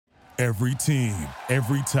Every team,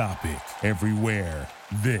 every topic, everywhere.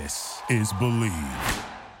 This is Believe.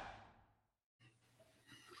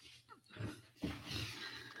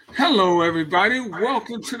 Hello, everybody.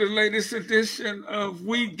 Welcome to the latest edition of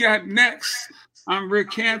We Got Next. I'm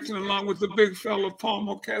Rick Hampton, along with the big fella Paul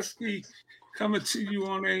Mokeski, coming to you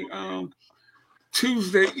on a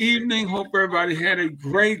Tuesday evening. Hope everybody had a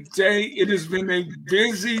great day. It has been a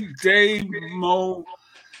busy day, Mo.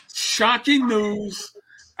 Shocking news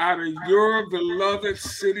out of your beloved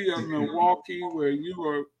city of Milwaukee, where you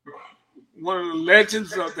are one of the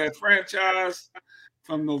legends of that franchise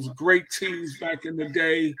from those great teams back in the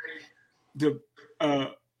day. The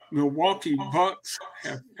Milwaukee Bucks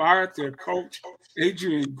have fired their coach,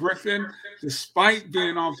 Adrian Griffin, despite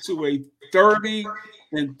being off to a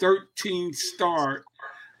 30-13 start.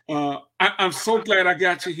 I'm so glad I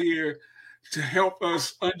got you here to help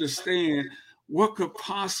us understand what could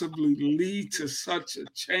possibly lead to such a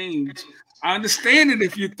change. I understand it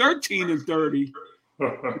if you're 13-30.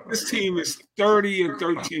 This team is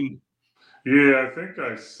 30-13. Yeah, I think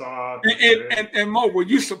I saw it. And Mo, were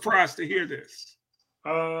you surprised to hear this?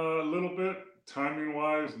 A little bit, timing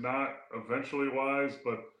wise, not eventually wise,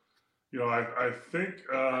 but I think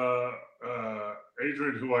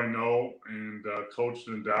Adrian, who I know and coached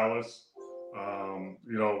in Dallas,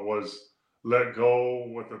 was let go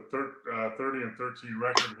with a 30-13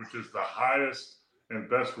 record, which is the highest and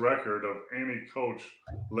best record of any coach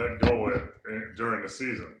let go during the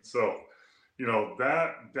season. So,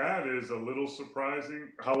 that is a little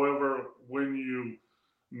surprising. However, when you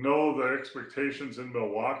know the expectations in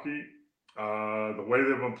Milwaukee, the way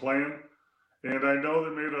they've been playing, and I know they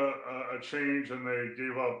made a change and they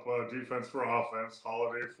gave up defense for offense,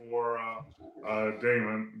 Holiday for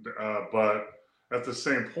Damon, but at the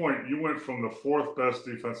same point, you went from the fourth best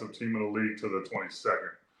defensive team in the league to the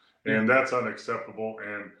 22nd, and that's unacceptable.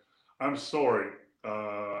 And I'm sorry,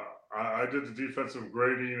 I did the defensive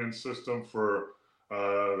grading and system for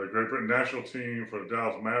the Great Britain national team, for the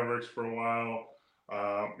Dallas Mavericks for a while.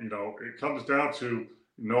 It comes down to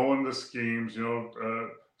knowing the schemes,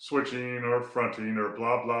 switching or fronting or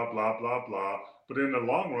blah, blah, blah, blah, blah. But in the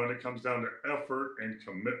long run, it comes down to effort and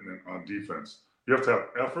commitment on defense. You have to have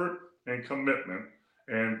effort and commitment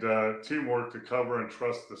and teamwork to cover and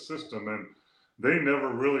trust the system. And they never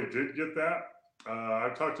really did get that. I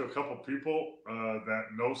talked to a couple people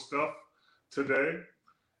that know stuff today.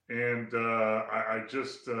 And I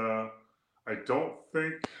don't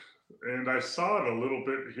think, and I saw it a little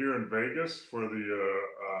bit here in Vegas for the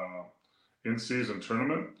in-season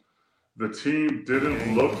tournament. The team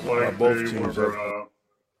didn't look like they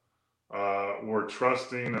were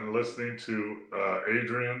trusting and listening to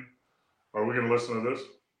Adrian. Are we going to listen to this?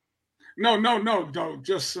 No.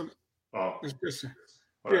 Just some. Oh,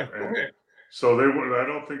 yeah. Go ahead. So I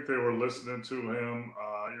don't think they were listening to him.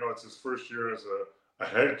 It's his first year as a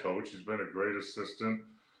head coach. He's been a great assistant,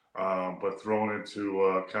 but thrown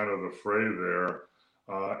into kind of the fray there.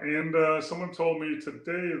 And someone told me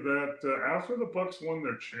today that after the Bucks won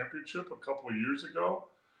their championship a couple of years ago,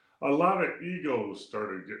 a lot of egos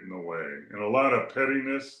started getting in the way and a lot of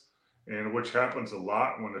pettiness, and which happens a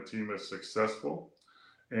lot when a team is successful.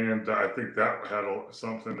 And I think that had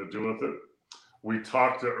something to do with it. We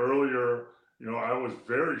talked earlier, I was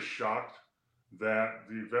very shocked that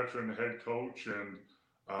the veteran head coach and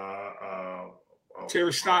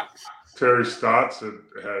Terry Stotts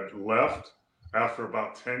had left after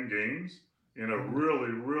about 10 games in a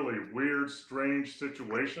really, really weird, strange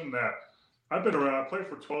situation that I've been around. I played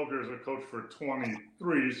for 12 years, I coached for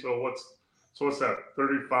 23. So what's that,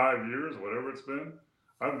 35 years, whatever it's been?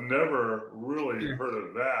 I've never really heard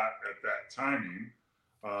of that at that timing.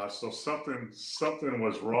 So something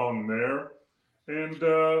was wrong there. And,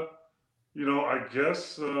 I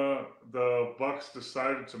guess the Bucks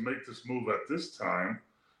decided to make this move at this time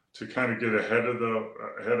to kind of get ahead of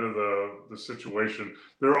the situation.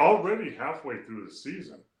 They're already halfway through the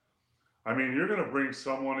season. I mean, you're going to bring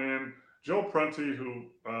someone in, Joe Prunty,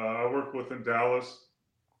 who I work with in Dallas,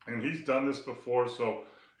 and he's done this before, so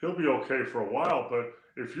he'll be okay for a while. But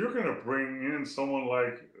if you're going to bring in someone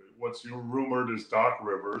like what's rumored is Doc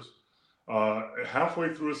Rivers,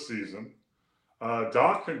 halfway through a season,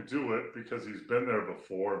 Doc can do it because he's been there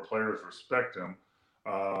before and players respect him.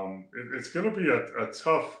 It's going to be a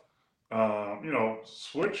tough,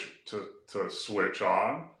 switch to switch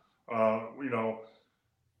on.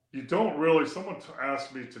 You don't really, someone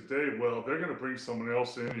asked me today, well, they're going to bring someone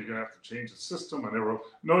else in. You're going to have to change the system. And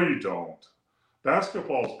no, you don't.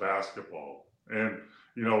 Basketball's basketball. And,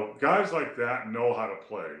 guys like that know how to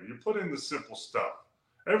play. You put in the simple stuff.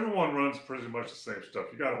 Everyone runs pretty much the same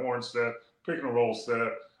stuff. You got a horn set, pick and roll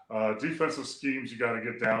set, Defensive schemes you got to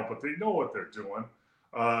get down, but they know what they're doing.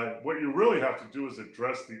 What you really have to do is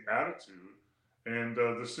address the attitude and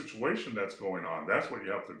the situation that's going on. That's what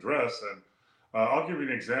you have to address. And I'll give you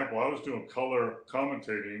an example. I was doing color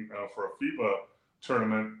commentating for a FIBA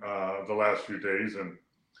tournament the last few days, and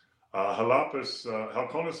Halcones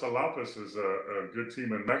Jalapis is a good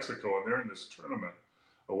team in Mexico, and they're in this tournament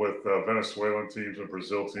with Venezuelan teams and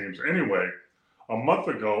Brazil teams. Anyway, a month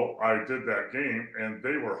ago, I did that game, and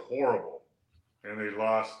they were horrible, and they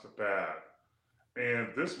lost bad. And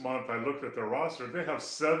this month, I looked at their roster. They have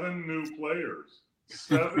 7 new players.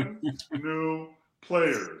 7 new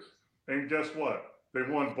players. And guess what? They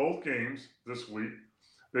won both games this week.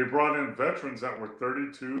 They brought in veterans that were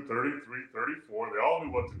 32, 33, 34. They all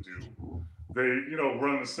knew what to do. They,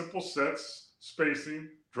 run the simple sets, spacing,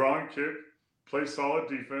 draw and kick, play solid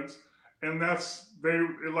defense. And they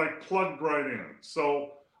like plugged right in.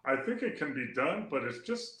 So I think it can be done, but it's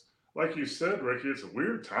just, like you said, Ricky, it's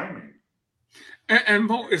weird timing. And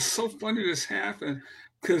Mo, it's so funny this happened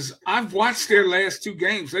because I've watched their last 2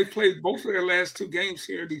 games. They played both of their last 2 games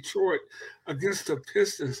here in Detroit against the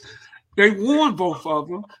Pistons. They won both of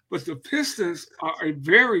them, but the Pistons are a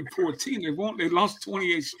very poor team. They lost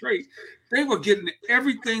 28 straight. They were getting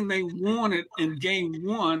everything they wanted in game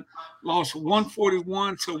 1, lost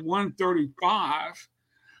 141 to 135.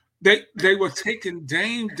 They were taking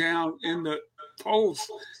Dame down in the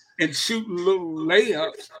post and shooting little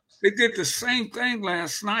layups. They did the same thing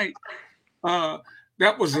last night.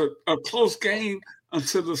 That was a close game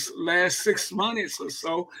until the last 6 minutes or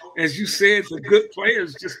so. As you said, the good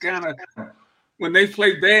players just kind of, when they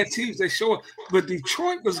play bad teams, they show up. But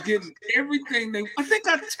Detroit was getting everything I think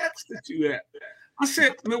I texted you that. I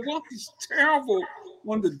said, Milwaukee's terrible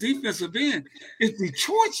on the defensive end. If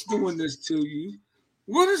Detroit's doing this to you,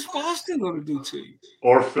 what is Boston going to do to you?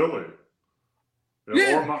 Or Philly.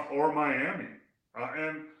 Yeah. Or Miami.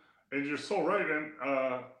 And you're so right. And,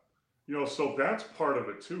 so that's part of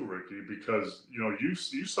it too, Ricky, because,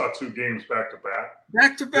 you saw 2 games back to back.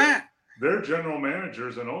 Back to back. Their general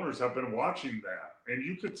managers and owners have been watching that. And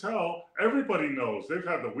you could tell, everybody knows they've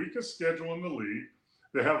had the weakest schedule in the league.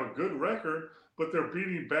 They have a good record, but they're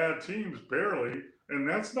beating bad teams barely. And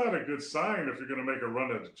that's not a good sign if you're going to make a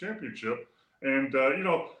run at the championship. And,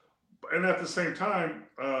 and at the same time,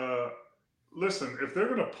 listen, if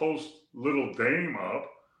they're going to post little Dame up,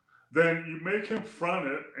 then you make him front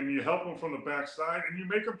it and you help him from the backside and you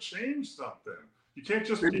make him change something. You can't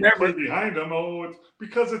just play behind him. It's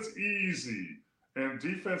because it's easy. And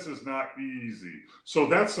defense is not easy. So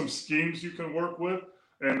that's some schemes you can work with.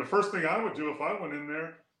 And the first thing I would do if I went in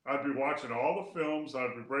there, I'd be watching all the films.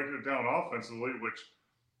 I'd be breaking it down offensively, which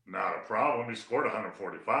not a problem. He scored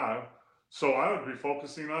 145. So I would be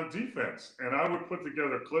focusing on defense. And I would put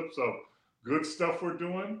together clips of good stuff we're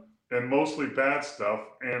doing and mostly bad stuff.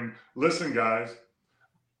 And listen, guys,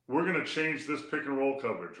 we're going to change this pick and roll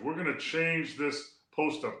coverage. We're going to change this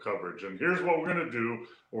post-up coverage. And here's what we're going to do.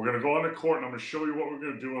 We're going to go on the court, and I'm going to show you what we're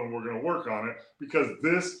going to do, and we're going to work on it because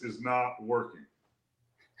this is not working.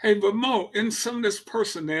 Hey, but Mo, in some of this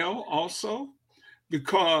personnel also,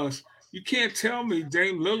 because you can't tell me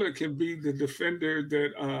Dame Lillard can be the defender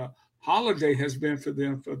that Holiday has been for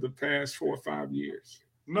them for the past 4 or 5 years.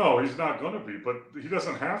 No, he's not going to be, but he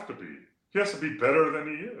doesn't have to be. He has to be better than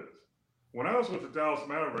he is. When I was with the Dallas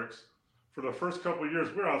Mavericks, for the first couple of years,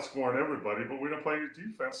 we were outscoring everybody, but we didn't play any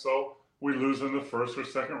defense, so we lose in the first or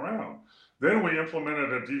second round. Then we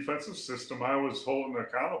implemented a defensive system. I was holding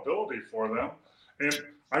accountability for them, and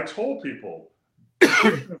I told people,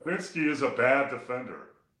 Nowitzki is a bad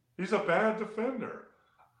defender. He's a bad defender.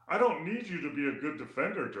 I don't need you to be a good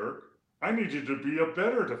defender, Dirk. I need you to be a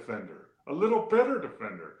better defender. A little better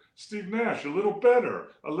defender. Steve Nash, a little better,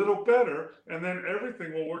 and then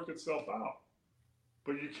everything will work itself out.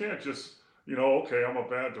 But you can't just, okay, I'm a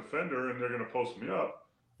bad defender and they're going to post me up.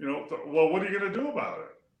 Well, what are you going to do about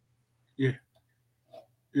it?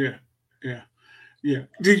 Yeah.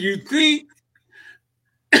 Do you think,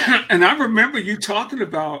 and I remember you talking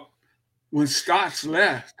about when Stotts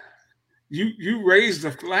left, you raised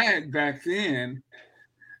the flag back then.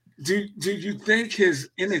 Do you think his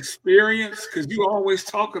inexperience, because you always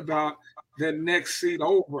talk about that next seat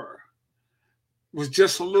over, was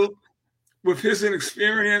just a little, with his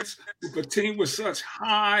inexperience, with a team with such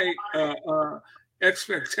high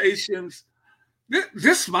expectations,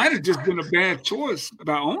 this might have just been a bad choice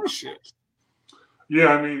by ownership. Yeah,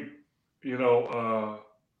 I mean, he'll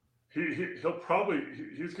probably,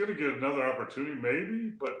 he's going to get another opportunity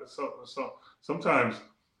maybe, but sometimes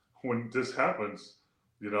when this happens,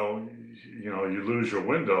 you lose your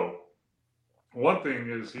window. One thing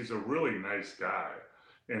is he's a really nice guy.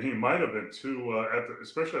 and he might have been too,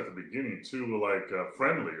 especially at the beginning, too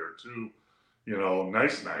friendly or too,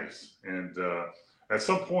 nice. And at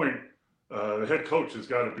some point, the head coach has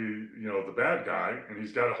got to be, the bad guy, and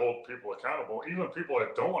he's got to hold people accountable, even people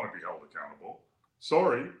that don't want to be held accountable.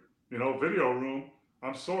 Sorry, video room.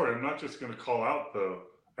 I'm sorry. I'm not just going to call out the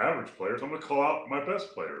average players. I'm going to call out my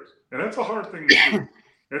best players, and that's a hard thing to do.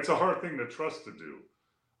 It's a hard thing to trust to do.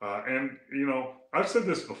 And I've said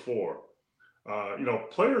this before.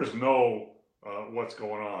 Players know what's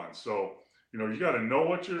going on. So you got to know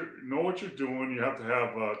what you're doing. You have to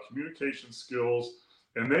have communication skills,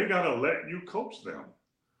 and they got to let you coach them.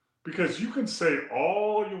 Because you can say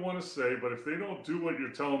all you want to say, but if they don't do what you're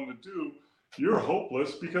telling them to do, you're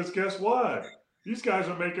hopeless. Because guess what? These guys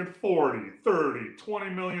are making $40, $30,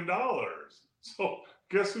 $20 million. So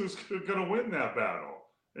guess who's going to win that battle?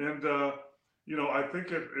 And I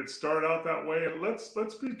think it started out that way. And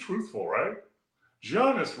let's be truthful, right?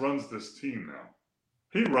 Giannis runs this team now.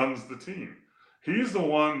 He runs the team. He's the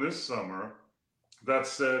one this summer that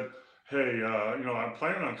said, "Hey, I'm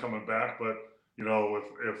planning on coming back, but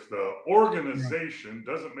if the organization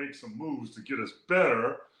doesn't make some moves to get us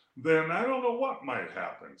better, then I don't know what might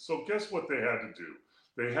happen." So guess what they had to do?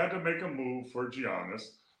 They had to make a move for Giannis,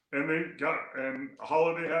 and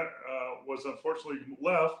Holiday was unfortunately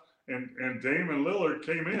left, and Dame and Lillard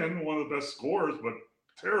came in, one of the best scorers, but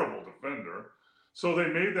terrible defender. So they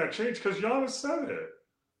made that change because Giannis said it.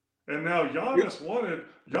 And now Giannis wanted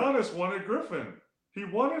Griffin. He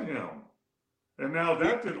wanted him. And now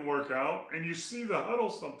that didn't work out. And you see the huddle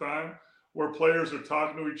sometime where players are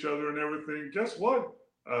talking to each other and everything. Guess what,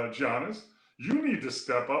 Giannis? You need to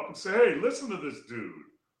step up and say, "Hey, listen to this dude.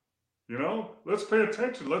 Let's pay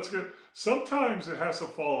attention. Sometimes it has to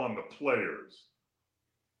fall on the players."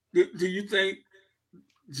 Do you think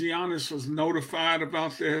Giannis was notified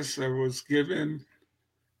about this or was given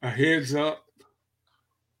a heads up?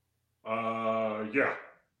 Yeah.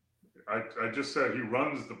 I just said he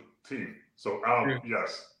runs the team. So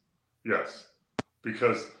yes,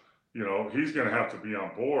 because he's going to have to be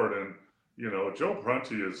on board, and Joe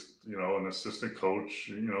Prunty is an assistant coach.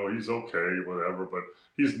 He's okay, whatever, but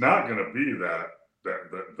he's not going to be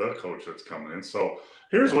the coach that's coming in. So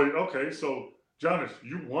here's what. Okay, so Giannis,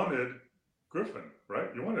 you wanted Griffin,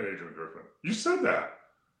 right? You wanted Adrian Griffin. You said that.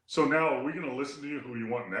 So now are we going to listen to you who you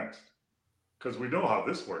want next? Because we know how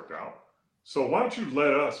this worked out. So why don't you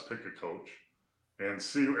let us pick a coach and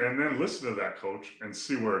see, and then listen to that coach and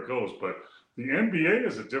see where it goes. But the NBA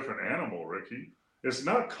is a different animal, Ricky. It's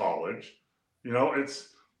not college.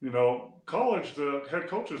 It's college. The head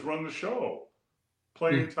coaches run the show,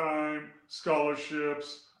 playing time,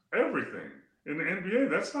 scholarships, everything. In the NBA,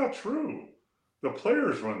 that's not true. The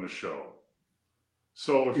players run the show.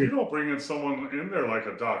 So if you don't bring in someone in there like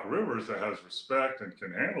a Doc Rivers that has respect and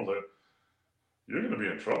can handle it, you're going to be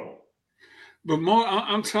in trouble. But more,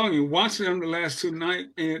 I'm telling you, watching them the last two nights,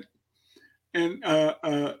 and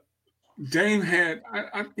Dame had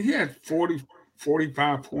he had 40,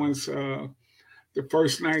 45 points the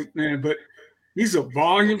first night, man. But he's a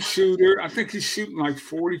volume shooter. I think he's shooting like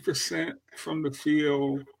 40% from the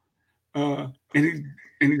field, and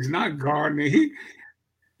he's not guarding.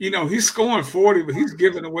 He's scoring 40, but he's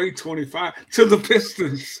giving away 25 to the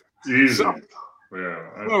Pistons. Easy. So, yeah.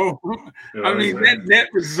 That net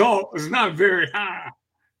result is not very high.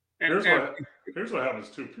 Here's what happens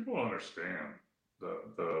too. People don't understand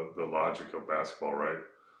the logic of basketball, right?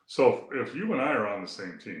 So if you and I are on the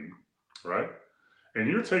same team, right, and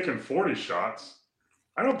you're taking 40 shots,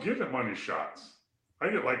 I don't give it money shots. I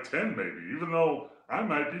get like 10 maybe, even though I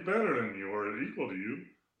might be better than you or equal to you,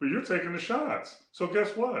 but you're taking the shots. So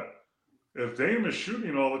guess what? If Dame is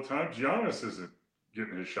shooting all the time, Giannis isn't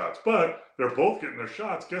getting his shots, but they're both getting their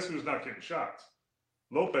shots. Guess who's not getting shots?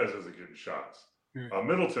 Lopez isn't getting shots.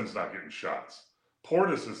 Middleton's not getting shots.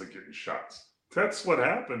 Portis isn't getting shots. That's what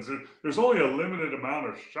happens. There's only a limited amount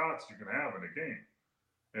of shots you can have in a game,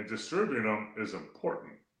 and distributing them is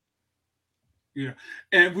important. Yeah,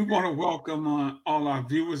 and we want to welcome all our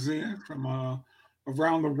viewers in from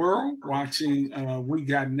around the world watching We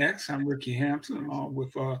Got Next. I'm Ricky Hampton, along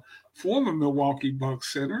with former Milwaukee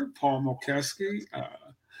Bucks center Paul Mokeski.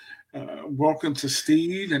 Welcome to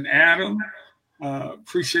Steve and Adam.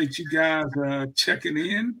 Appreciate you guys checking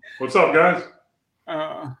in. What's up, guys?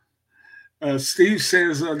 Steve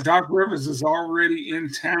says Doc Rivers is already in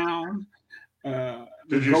town.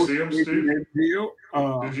 Did you see him, Steve?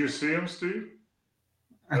 Did you see him, Steve?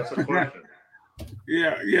 That's a question.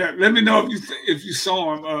 Yeah. Let me know if you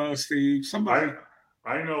saw him, Steve. Somebody.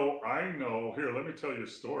 I know. Here, let me tell you a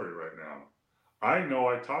story right now. I know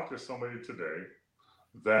I talked to somebody today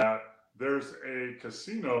that there's a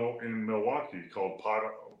casino in Milwaukee called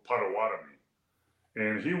Potawatomi.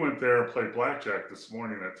 And he went there and played blackjack this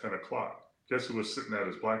morning at 10 o'clock. Guess who was sitting at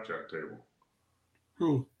his blackjack table?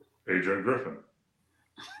 Who? Adrian Griffin.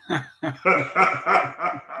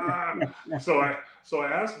 So I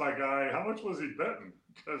asked my guy, how much was he betting?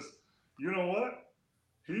 Because you know what?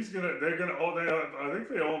 I think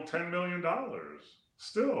they owe him $10 million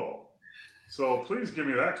still. So please give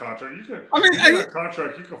me that contract. That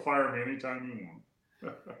contract, you can fire me anytime you want.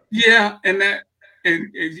 Yeah, and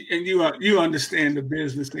you understand the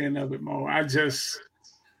business end of it more. I just,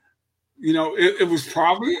 it was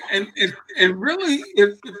probably and really,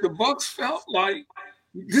 if the Bucks felt like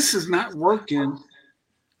this is not working,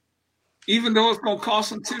 even though it's gonna cost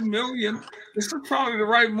them $10 million, this is probably the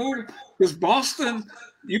right move because Boston,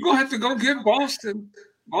 you're gonna have to go get Boston.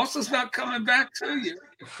 Boston's not coming back to you.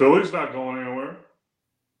 Philly's not going anywhere.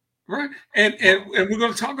 Right, and we're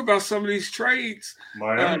going to talk about some of these trades.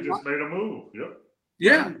 Miami just made a move. Yep.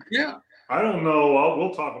 Yeah. I don't know.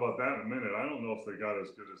 We'll talk about that in a minute. I don't know if they got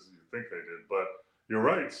as good as you think they did, but you're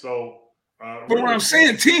right. So, but what I'm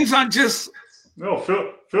saying, teams aren't just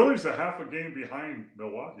Philly's a half a game behind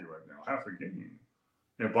Milwaukee right now, half a game,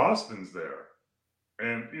 and Boston's there,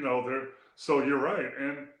 and they're so you're right,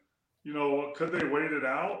 and could they wait it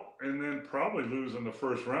out and then probably lose in the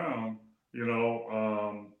first round?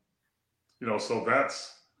 So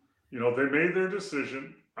that's, they made their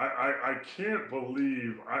decision. I can't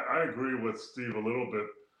believe, I agree with Steve a little bit.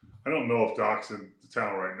 I don't know if Doc's in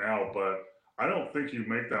town right now, but I don't think you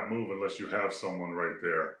make that move unless you have someone right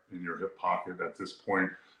there in your hip pocket at this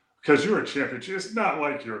point, because you're a champion. It's not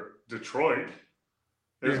like you're Detroit.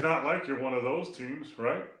 It's not like you're one of those teams,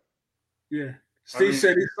 right? Yeah. Steve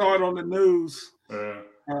said he saw it on the news. I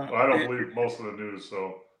don't believe most of the news,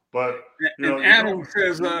 so. But Adam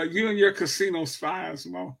says you and your casino spies,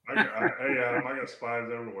 Mo. Hey Adam, I got spies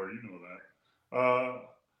everywhere. You know that,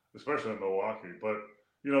 especially in Milwaukee. But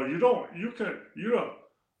you don't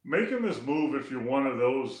making this move if you're one of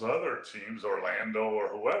those other teams, Orlando or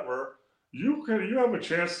whoever. You have a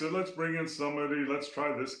chance to let's bring in somebody. Let's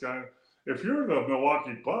try this guy. If you're the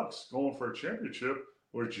Milwaukee Bucks going for a championship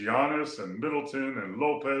with Giannis and Middleton and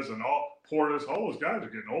Lopez and Portis, all those guys are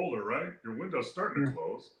getting older, right? Your window's starting to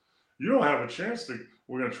close. You don't have a chance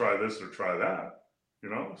we're going to try this or try that,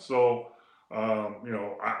 So,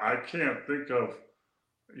 I can't think of,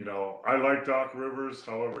 I like Doc Rivers.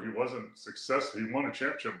 However, he wasn't successful. He won a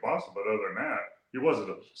championship in Boston, but other than that, he wasn't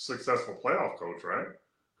a successful playoff coach, right?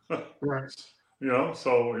 Right.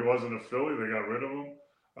 So he wasn't a Philly. They got rid of him.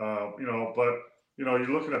 But, you're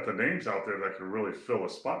looking at the names out there that could really fill a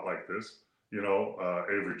spot like this,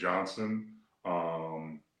 Avery Johnson,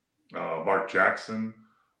 Mark Jackson.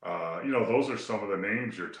 Those are some of the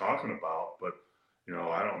names you're talking about, but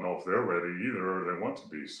I don't know if they're ready either or they want to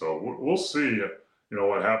be. So we'll see,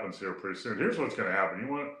 what happens here pretty soon. Here's what's going to happen.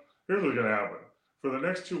 Here's what's going to happen. For the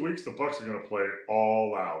next 2 weeks, the Bucks are going to play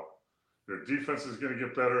all out. Their defense is going to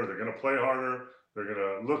get better. They're going to play harder. They're going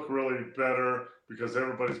to look really better because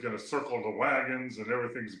everybody's going to circle the wagons and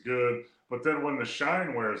everything's good. But then when the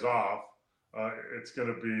shine wears off, it's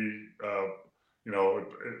going to be,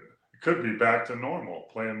 it could be back to normal,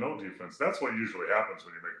 playing no defense. That's what usually happens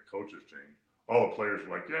when you make a coach's change. All the players are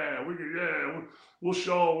like, we'll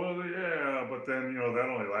show, but then, that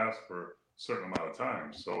only lasts for a certain amount of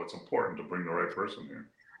time. So it's important to bring the right person here.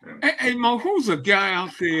 Yeah. Hey, Mo, who's a guy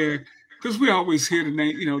out there, because we always hear the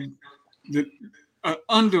name, the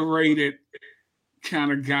underrated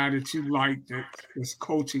kind of guy that you like that's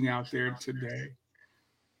coaching out there today?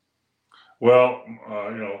 Well,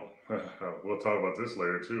 we'll talk about this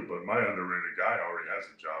later too, but my underrated guy already has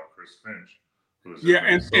a job, Chris Finch. And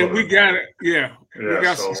we got it. Yeah. We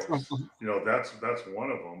got some stuff. That's one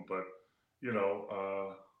of them. But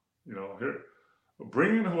here,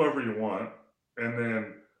 bring in whoever you want, and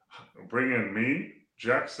then bring in me,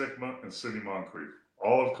 Jack Sikma, and Sidney Moncrief.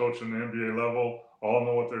 All have coached in the NBA level. All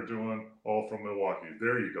know what they're doing. All from Milwaukee.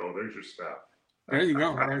 There you go. There's your staff. There you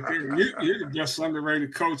go, right there. You're the best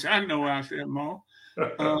underrated coach I know out there, Mo.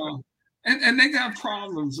 And they got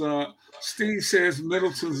problems. Steve says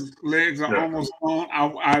Middleton's legs are almost gone.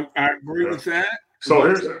 I agree with that. So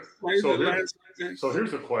here's the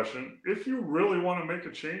question. If you really want to make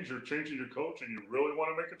a change, you're changing your coach, and you really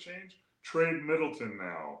want to make a change, trade Middleton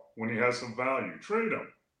now when he has some value. Trade him.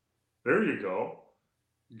 There you go.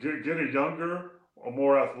 Get a younger, a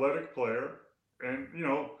more athletic player. And,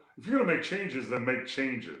 if you're going to make changes, then make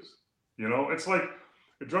changes. It's like,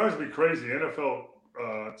 it drives me crazy. NFL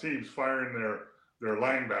teams firing their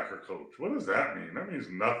linebacker coach. What does that mean? That means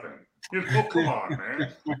nothing. Come on,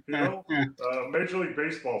 man. Major League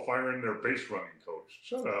Baseball firing their base running coach.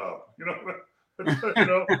 Shut up. So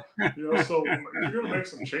if you're gonna make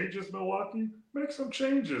some changes, Milwaukee, make some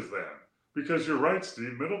changes then. Because you're right,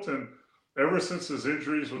 Steve. Middleton, ever since his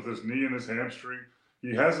injuries with his knee and his hamstring,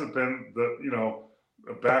 he hasn't been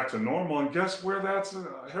back to normal. And guess where that's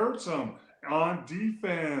hurts him? On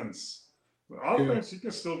defense. Offense, he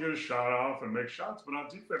can still get a shot off and make shots, but on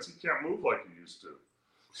defense, he can't move like he used to.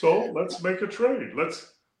 So let's make a trade.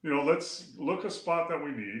 Let's look a spot that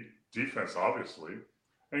we need, defense obviously,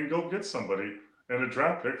 and go get somebody and a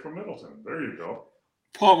draft pick for Middleton. There you go.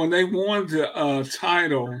 Paul, when they won the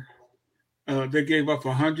title, they gave up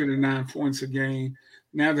 109 points a game.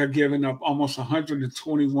 Now they're giving up almost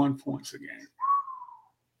 121 points a game.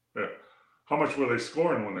 Yeah. How much were they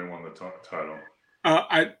scoring when they won the title?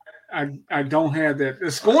 I don't have that. They're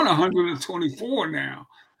scoring 124 now.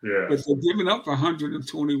 Yeah. But they're giving up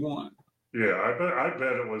 121. Yeah, I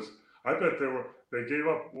bet they gave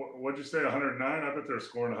up, what'd you say, 109? I bet they're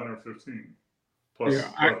scoring 115. Plus,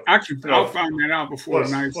 yeah, I'll find that out before the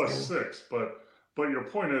night. Plus 6. But your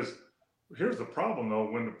point is, here's the problem though,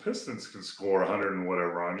 when the Pistons can score 100 and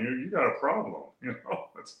whatever on you, you got a problem.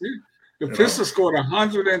 The Pistons scored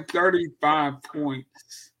 135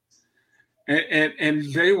 points. And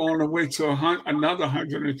they were on the way to another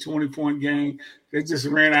 120-point game. They just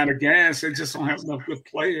ran out of gas. They just don't have enough good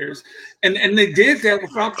players. And they did that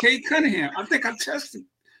without Cade Cunningham. I think I texted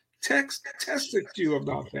you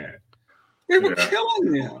about that. They were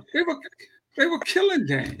killing them. They were killing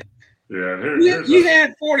Dame. Yeah, he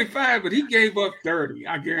had 45, but he gave up 30.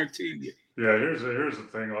 I guarantee you. Yeah, here's the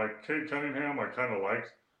thing. Like Cade Cunningham, I kind of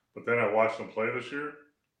liked, but then I watched him play this year.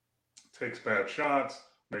 Takes bad shots.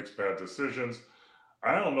 Makes bad decisions.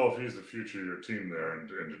 I don't know if he's the future of your team there in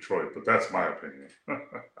Detroit, but that's my opinion.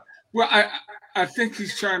 Well, I think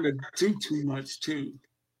he's trying to do too much too,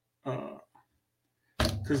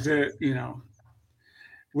 because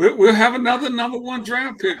we'll have another number 1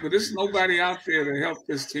 draft pick, but there's nobody out there to help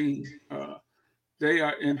this team. They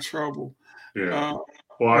are in trouble. Yeah.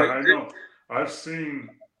 I know. I've seen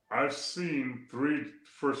 3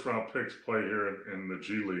 first-round picks play here in the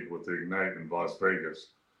G League with the Ignite in Las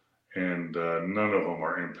Vegas. And none of them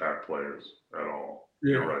are impact players at all.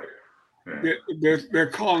 Yeah. You're right. Yeah. They're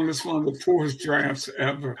calling this one of the poorest drafts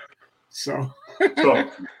ever. So of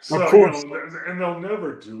course, and they'll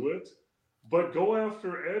never do it. But go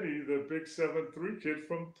after Eddie, the big 7'3" kid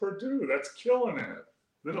from Purdue. That's killing it.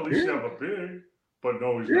 Then at least you have a big. But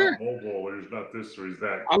no, he's not mobile, or he's not this, or he's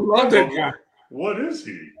that. I love that guy. What is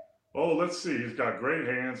he? Oh, let's see. He's got great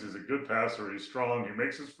hands. He's a good passer. He's strong. He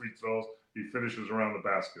makes his free throws. He finishes around the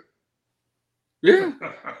basket. Yeah,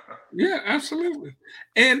 yeah, absolutely.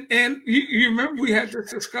 And you remember we had this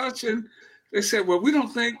discussion. They said, well, we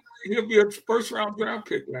don't think he'll be a first-round draft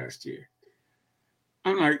pick last year.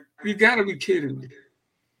 I'm like, you got to be kidding me.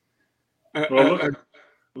 Well,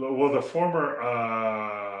 the former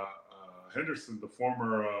Henderson, the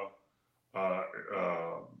former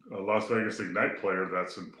Las Vegas Ignite player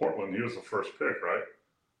that's in Portland, he was the first pick, right?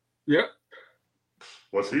 Yep.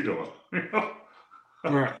 What's he doing?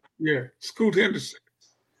 Right. Yeah. Scoot Henderson.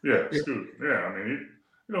 Yeah, Scoot. Yeah. I mean,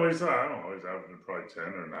 he's I don't know, he's averaging probably 10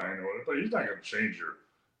 or 9 or whatever, but he's not going to change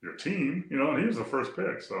your team, and he was the first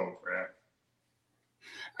pick. So,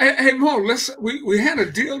 yeah. Hey Mo, we had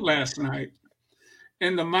a deal last night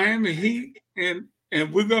in the Miami Heat, and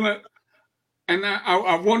we're gonna. And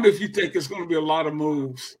I wonder if you think it's going to be a lot of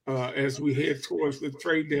moves as we head towards the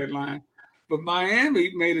trade deadline. But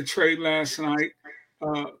Miami made a trade last night.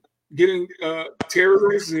 Getting Terry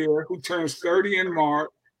Rozier, who turns 30 in March.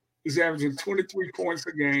 He's averaging 23 points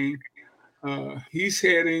a game. He's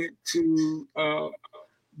heading to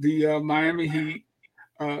the Miami Heat.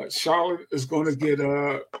 Charlotte is going to get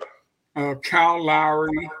Kyle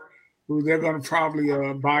Lowry, who they're going to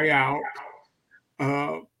probably buy out.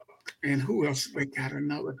 And who else? They got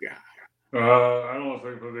another guy. I don't know if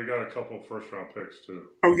they got a couple of first-round picks too.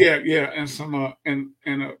 Oh yeah, and some and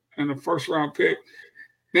a first-round pick.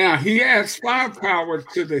 Now he adds firepower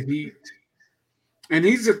to the Heat, and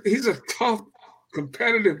he's a tough,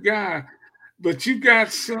 competitive guy. But you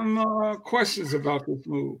got some questions about this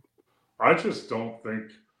move. I just don't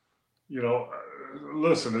think,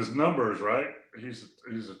 listen, his numbers, right? He's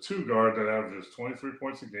a 2 guard that averages 23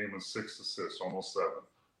 points a game and 6 assists, almost 7.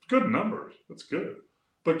 Good numbers. That's good.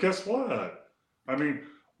 But guess what? I mean,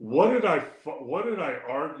 what did I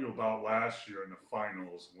argue about last year in the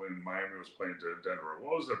finals when Miami was playing Denver?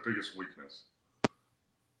 What was their biggest weakness?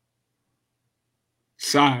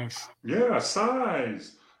 Size. Yeah,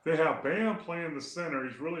 size. They have Bam playing the center.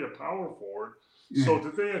 He's really a power forward. So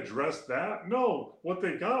did they address that? No. What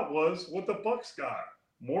they got was what the Bucks got: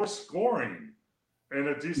 more scoring and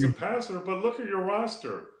a decent passer. But look at your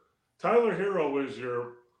roster. Tyler Hero is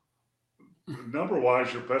your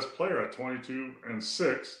number-wise your best player at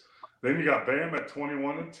 22-6. Then you got Bam at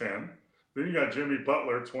 21-10. Then you got Jimmy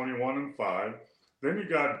Butler 21-5. Then you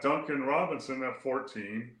got Duncan Robinson at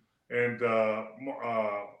 14 and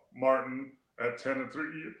Martin at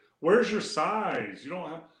 10-3. Where's your size? You don't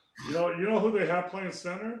have. You know who they have playing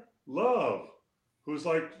center? Love, who's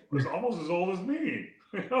almost as old as me.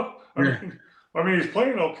 I mean, he's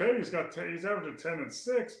playing okay. He's averaging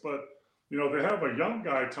 10-6, but they have a young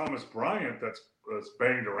guy, Thomas Bryant, that's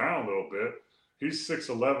banged around a little bit. He's 6'11",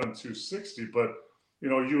 260, but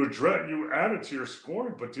you added to your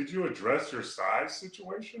scoring, but did you address your size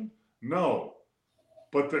situation? No.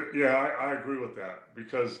 But I agree with that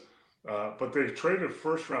because. But they traded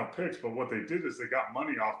first-round picks. But what they did is they got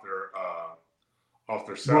money off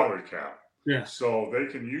their salary cap. Yeah. So they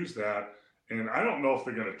can use that. And I don't know if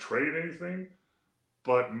they're going to trade anything,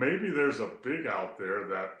 but maybe there's a big out there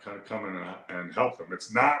that kind of come in and help them.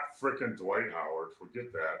 It's not freaking Dwight Howard.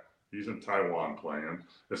 Forget that. He's in Taiwan playing.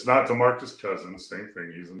 It's not DeMarcus Cousins. Same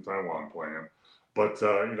thing. He's in Taiwan playing. But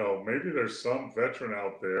maybe there's some veteran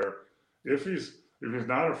out there. If he's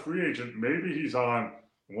not a free agent, maybe he's on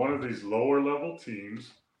one of these lower level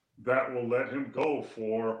teams that will let him go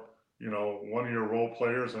for, one of your role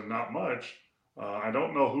players and not much. I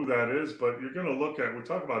don't know who that is, but you're going to look at, we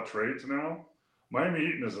talk about trades now. Miami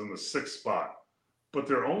Heat is in the 6th spot, but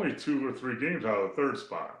they're only 2 or 3 games out of the 3rd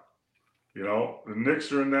spot. The Knicks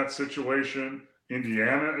are in that situation.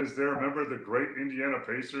 Indiana is there. Remember the great Indiana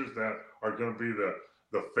Pacers that are going to be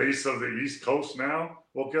the face of the East Coast now?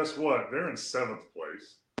 Well, guess what? They're in 7th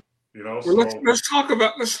place. Let's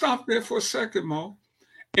stop there for a second, Mo,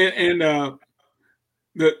 and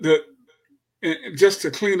just to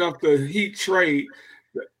clean up the Heat trade,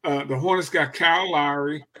 the Hornets got Kyle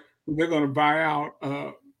Lowry, who they're going to buy out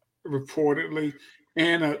reportedly,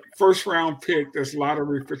 and a first-round pick that's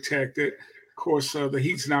lottery protected. Of course, the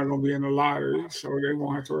Heat's not going to be in the lottery, so they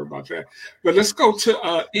won't have to worry about that. But let's go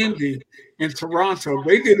to Indy in Toronto.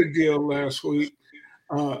 They did a deal last week.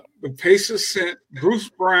 The Pacers sent Bruce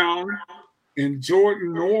Brown and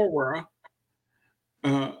Jordan Nwora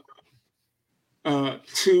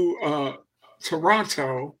to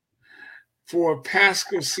Toronto for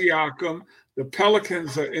Pascal Siakam. The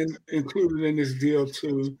Pelicans are included in this deal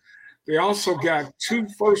too. They also got 2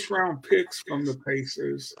 first-round picks from the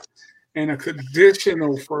Pacers and a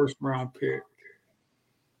conditional first-round pick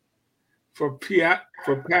for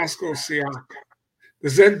Pascal Siakam.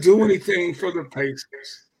 Does that do anything for the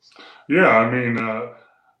Pacers? Yeah, I mean,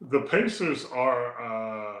 the Pacers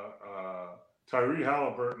are Tyree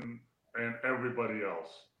Halliburton and everybody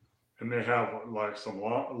else, and they have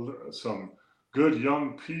some good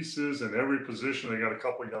young pieces in every position. They got a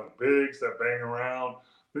couple of young bigs that bang around,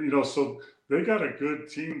 so they got a good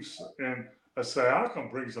team. And Siakam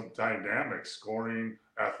brings them dynamic scoring,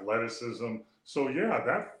 athleticism. So yeah,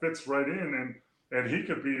 that fits right in, and he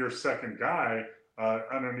could be your second guy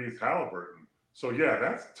underneath Halliburton. So yeah,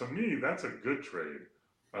 that's a good trade.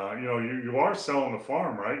 You are selling the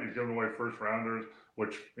farm, right? You're giving away first rounders,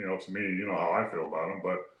 which to me, how I feel about them,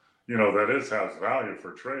 but that has value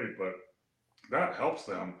for trade, but that helps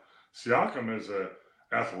them. Siakam is a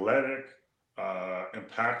athletic,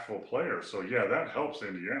 impactful player, so yeah, that helps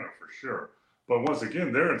Indiana for sure. But once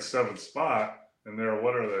again, they're in 7th spot, and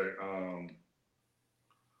what are they?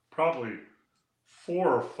 Probably 4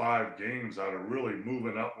 or 5 games out of really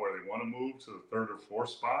moving up where they want to move to the 3rd or 4th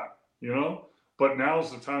spot, But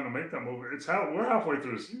now's the time to make that move. We're halfway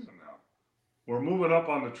through the season now. We're moving up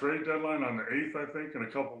on the trade deadline on the 8th, I think, in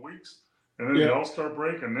a couple of weeks, and then the All-Star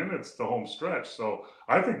break, and then it's the home stretch. So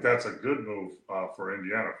I think that's a good move for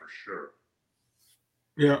Indiana for sure.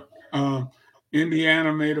 Yeah,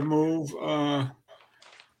 Indiana made a move.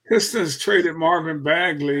 Pistons traded Marvin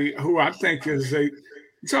Bagley, who I think is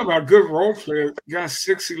you talk about a good role player. Got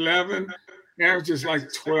 6'11", averages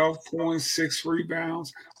like 12 points, 6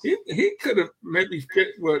 rebounds. He could have maybe fit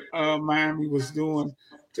what Miami was doing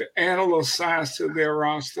to add a little size to their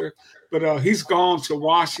roster, but he's gone to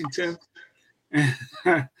Washington,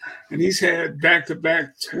 and he's had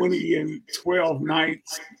back-to-back 20 and 12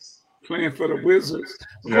 nights playing for the Wizards.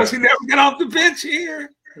 Of course, he never got off the bench here.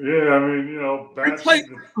 Yeah, I mean,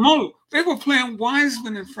 they were playing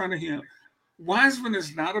Wiseman in front of him. Wiseman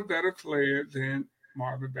is not a better player than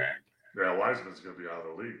Marvin Bagley. Yeah, Wiseman's going to be out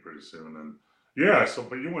of the league pretty soon. And yeah,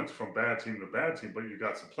 but you went from bad team to bad team, but you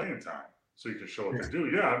got some playing time, so you can show what they do.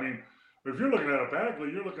 Yeah, I mean, if you're looking at a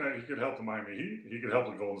Bagley, you're looking at he could help the Miami Heat. He could help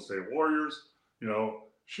the Golden State Warriors.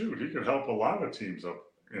 shoot, he could help a lot of teams up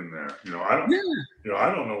in there. I don't. Yeah.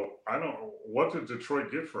 I don't know. I don't know what did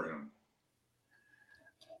Detroit get for him.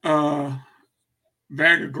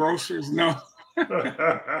 Bag of groceries? No.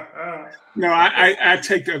 No, I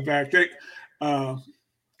take that back.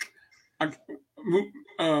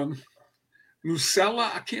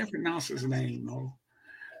 Musella, I can't pronounce his name. No.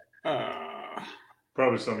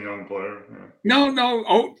 Probably some young player. Yeah.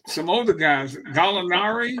 No. Some older guys.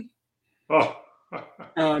 Gallinari. Oh.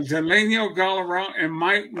 Delano Gallinari and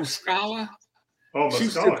Mike Muscala. Oh,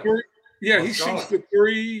 Muscala. Yeah, he shoots the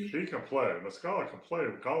three. He can play. Muscala can play.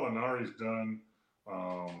 Gallinari's done.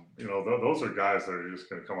 Those are guys that are just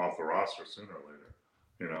going to come off the roster sooner or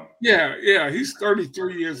later. Yeah. He's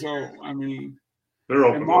 33 years old. I mean, they're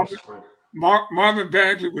open. Marvin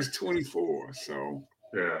Bagley was 24. So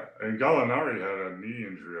yeah, and Gallinari had a knee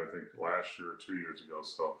injury, I think, last year or 2 years ago.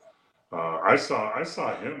 So I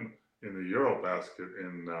saw him in the Eurobasket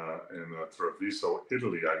in Treviso,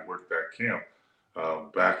 Italy. I worked that camp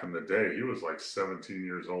back in the day. He was like 17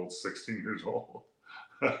 years old, 16 years old.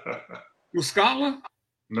 Muscala?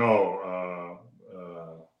 No,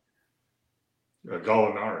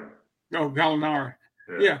 Gallinari. Oh, Gallinari.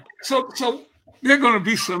 Yeah. So there are going to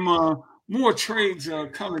be some more trades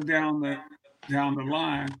coming down the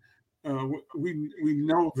line. We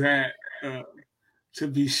know that to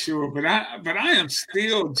be sure, but I am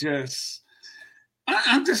still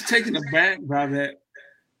I'm just taken aback by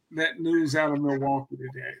that news out of Milwaukee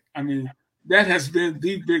today. I mean, that has been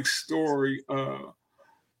the big story of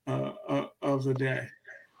the day.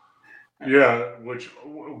 Yeah, which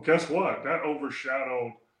guess what? That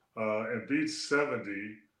overshadowed Embiid's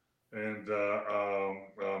 70 and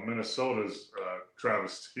Minnesota's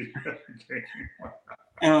travesty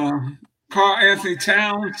game. Karl Anthony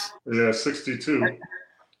Towns. Yeah, 62.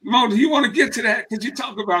 Mo, do you want to get to that? Because you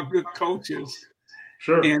talk about good coaches.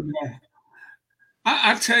 Sure. And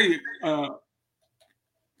I tell you,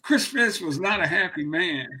 Chris Finch was not a happy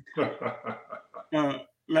man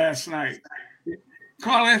last night.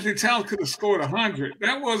 Karl Anthony Towns could have scored 100.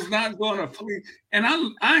 That was not going to please. And I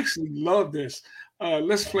actually love this.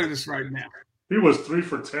 Let's play this right now. He was 3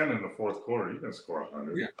 for 10 in the fourth quarter. He didn't score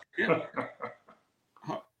 100. Yeah.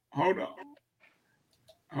 Hold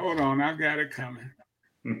on. I've got it coming.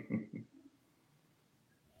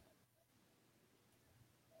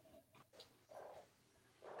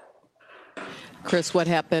 Chris, what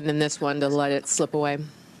happened in this one to let it slip away?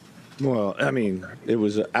 Well, I mean, it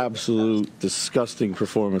was an absolute disgusting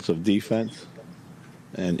performance of defense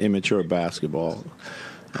and immature basketball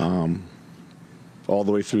all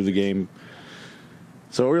the way through the game.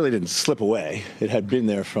 So it really didn't slip away. It had been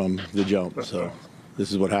there from the jump. So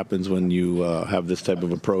this is what happens when you have this type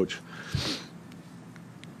of approach.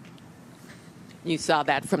 You saw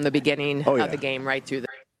that from the beginning of the game right through the.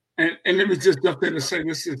 And let me just jump in and say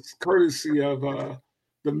this is courtesy of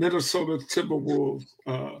the Minnesota Timberwolves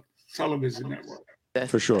television network.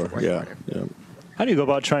 For sure, yeah. How do you go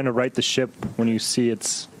about trying to right the ship when you see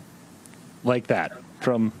it's like that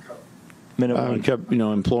from minute one? I kept,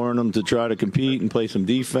 imploring them to try to compete and play some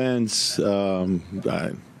defense,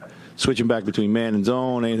 switching back between man and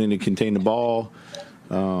zone, anything to contain the ball,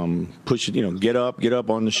 push it, get up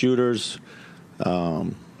on the shooters.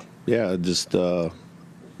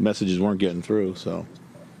 Messages weren't getting through. So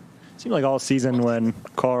it seemed like all season when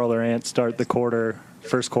Carl or Ant start the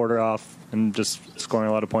first quarter off and just scoring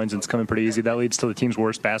a lot of points, and it's coming pretty easy. That leads to the team's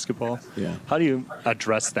worst basketball. Yeah. How do you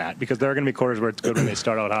address that? Because there are going to be quarters where it's good when they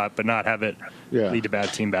start out hot, but not have it lead to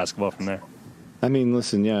bad team basketball from there. I mean,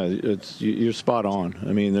 listen, you're spot on.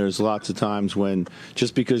 I mean, there's lots of times when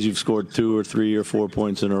just because you've scored 2 or 3 or 4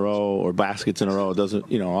 points in a row or baskets in a row, it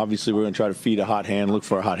doesn't, obviously we're going to try to feed a hot hand, look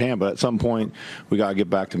for a hot hand. But at some point, we got to get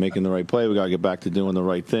back to making the right play. We got to get back to doing the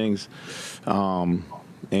right things. That's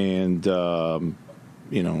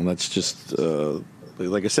just,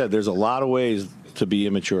 like I said, there's a lot of ways to be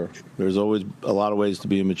immature. There's always a lot of ways to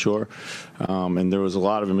be immature. And there was a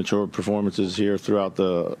lot of immature performances here throughout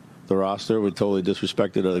the roster. We totally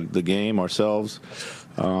disrespected the game ourselves,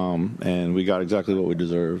 and we got exactly what we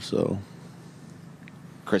deserved. So,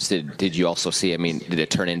 Chris, did you also see? I mean, did it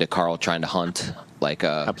turn into Carl trying to hunt like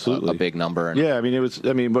a big number? Yeah, I mean, it was.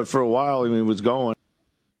 I mean, but for a while, it was going.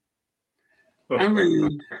 I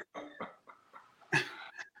mean,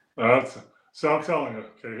 so I'm telling you.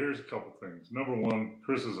 Okay, here's a couple things. Number one,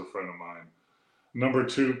 Chris is a friend of mine. Number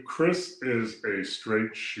two, Chris is a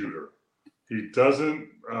straight shooter. He doesn't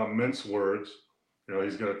mince words.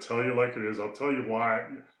 He's going to tell you like it is. I'll tell you why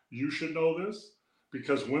you should know this.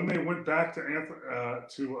 Because when they went back to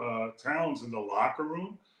Towns in the locker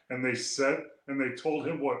room and they told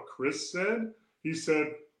him what Chris said, He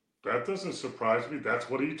said, that doesn't surprise me. That's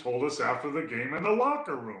what he told us after the game in the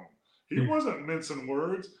locker room. He wasn't mincing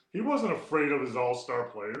words. He wasn't afraid of his all-star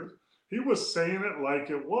players. He was saying it like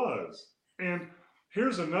it was. And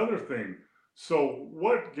here's another thing. So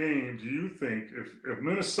what game do you think, if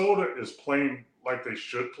Minnesota is playing like they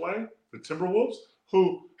should play, the Timberwolves,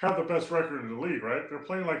 who have the best record in the league, right? They're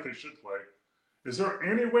playing like they should play. Is there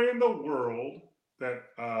any way in the world that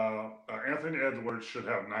Anthony Edwards should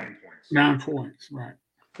have 9 points? 9 points, right.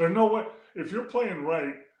 There's no way. If you're playing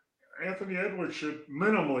right, Anthony Edwards should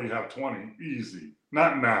minimally have 20, easy,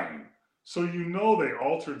 not 9. So they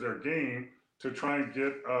altered their game to try and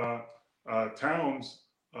get Towns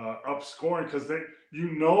up scoring because they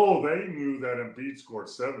knew that Embiid scored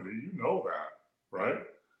 70. You know that, right?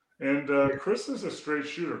 And Chris is a straight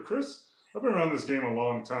shooter. Chris, I've been around this game a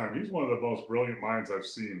long time. He's one of the most brilliant minds I've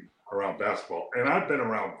seen around basketball. And I've been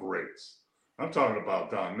around greats. I'm talking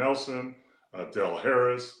about Don Nelson, Del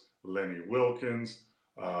Harris, Lenny Wilkins.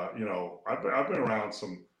 I've been around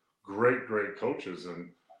some great coaches,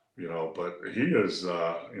 and but he is,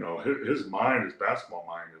 his mind, his basketball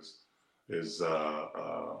mind is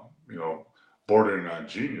bordering on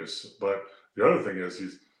genius. But the other thing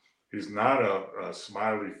is he's not a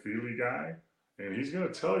smiley feely guy, and he's going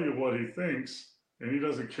to tell you what he thinks, and he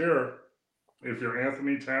doesn't care if you're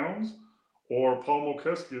Anthony Towns or Paul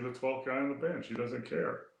Mokeski, the 12th guy on the bench. He doesn't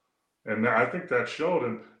care. And I think that showed,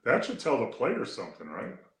 and that should tell the players something,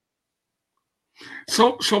 right?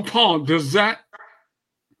 So Paul, does that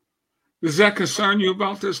concern you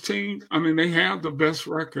about this team? I mean, they have the best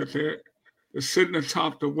record. They're sitting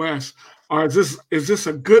atop the West. Or is this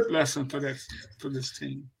a good lesson for this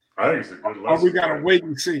team? I think it's a good lesson. Or we gotta wait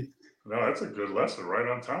and see. No, that's a good lesson, right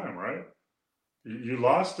on time, right? You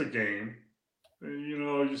lost a game,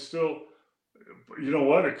 you still. You know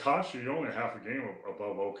what? It cost you. You're only half a game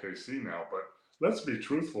above OKC now. But let's be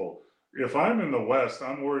truthful. If I'm in the West,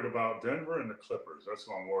 I'm worried about Denver and the Clippers. That's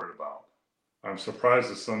what I'm worried about. I'm surprised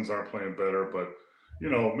the Suns aren't playing better. But,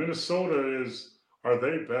 Minnesota are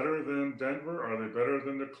they better than Denver? Are they better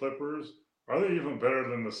than the Clippers? Are they even better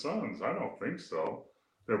than the Suns? I don't think so.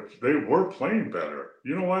 They were playing better.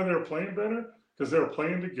 You know why they were playing better? Because they were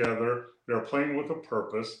playing together. They were playing with a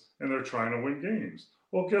purpose, and they're trying to win games.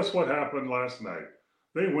 Well, guess what happened last night?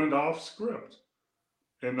 They went off script.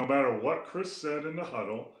 And no matter what Chris said in the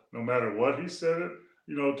huddle, no matter what he said,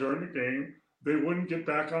 during the game, they wouldn't get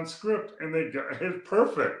back on script. And they got it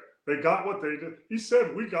perfect. They got what they did. He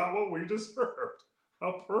said, we got what we deserved.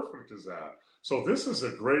 How perfect is that? So this is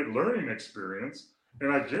a great learning experience.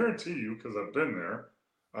 And I guarantee you, because I've been there,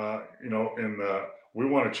 we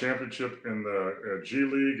won a championship in the G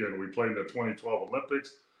League, and we played in the 2012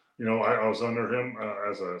 Olympics. I was under him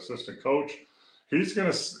as an assistant coach. He's gonna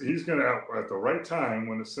at the right time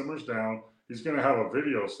when it simmers down, he's gonna have a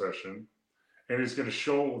video session, and he's gonna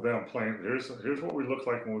show them playing. Here's what we look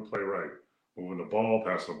like when we play right. Moving the ball,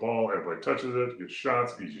 pass the ball, everybody touches it, gets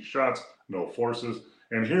shots, easy shots, no forces.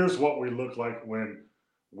 And here's what we look like when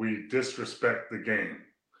we disrespect the game.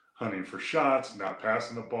 Hunting for shots, not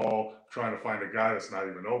passing the ball, trying to find a guy that's not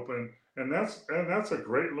even open. And that's a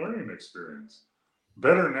great learning experience.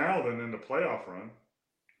 Better now than in the playoff run.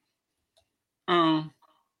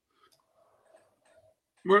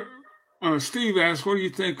 Steve asked, what do you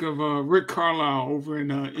think of Rick Carlisle over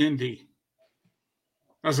in Indy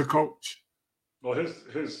as a coach? Well,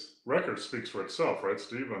 his record speaks for itself, right,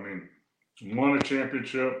 Steve? I mean, won a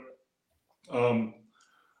championship.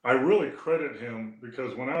 I really credit him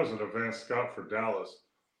because when I was an advanced scout for Dallas,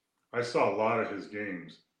 I saw a lot of his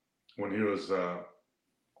games when he was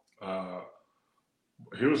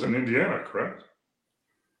in Indiana, correct?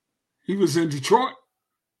 He was in Detroit.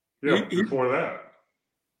 Yeah, before that.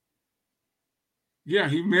 Yeah,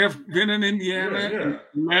 he may have been in Indiana,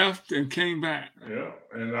 left, and came back. Yeah,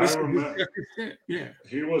 and I remember yeah.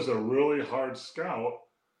 He was a really hard scout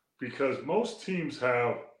because most teams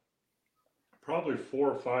have probably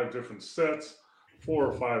 4 or 5 different sets, 4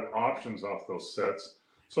 or 5 options off those sets.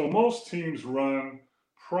 So most teams run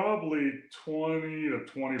probably 20 to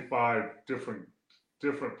 25 different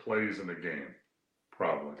plays in the game,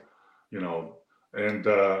 probably, and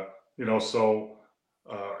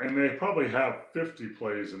they probably have 50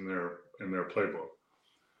 plays in their playbook.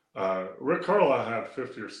 Rick Carlisle had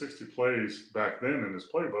 50 or 60 plays back then in his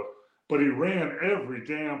playbook, but he ran every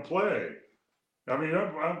damn play. I mean,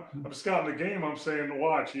 I'm scouting the game. I'm saying,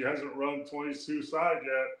 watch, he hasn't run 22 side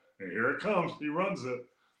yet, and here it comes. He runs it,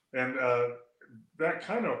 and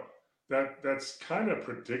that's kind of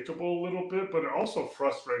predictable a little bit, but it also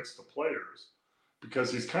frustrates the players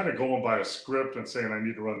because he's kind of going by a script and saying, I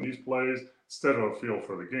need to run these plays instead of a feel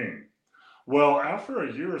for the game. Well, after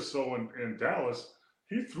a year or so in Dallas,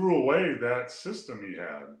 he threw away that system he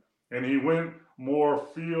had, and he went more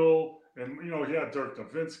feel. And he had Dirk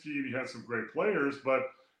Nowitzki, and he had some great players,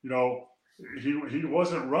 but he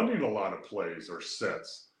wasn't running a lot of plays or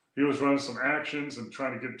sets. He was running some actions and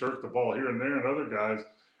trying to get Dirk the ball here and there and other guys.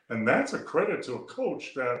 And that's a credit to a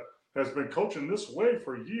coach that has been coaching this way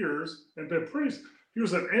for years and been pretty. He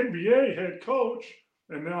was an NBA head coach,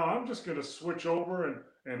 and now I'm just going to switch over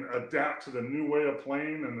and adapt to the new way of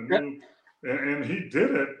playing and the new. And he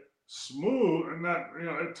did it smooth, and that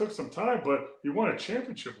it took some time, but he won a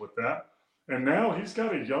championship with that. And now he's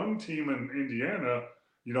got a young team in Indiana,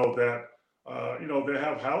 that they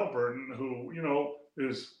have Halliburton, who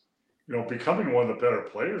is becoming one of the better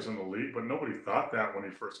players in the league, but nobody thought that when he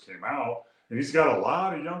first came out. And he's got a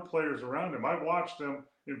lot of young players around him. I watched him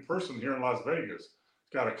in person here in Las Vegas.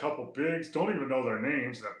 He's got a couple bigs, don't even know their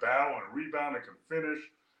names, that battle and rebound and can finish.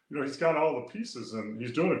 He's got all the pieces, and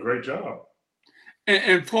he's doing a great job.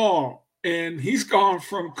 And Paul, and he's gone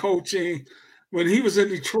from coaching when he was in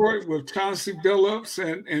Detroit with Chauncey Billups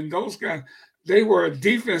and those guys. They were a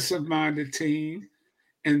defensive-minded team,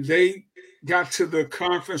 and they got to the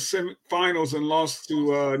conference semifinals and lost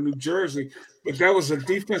to New Jersey. But that was a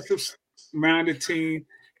defensive-minded team,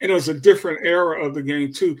 and it was a different era of the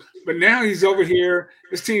game too. But now he's over here.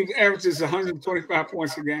 His team averages 125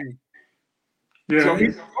 points a game. Yeah. So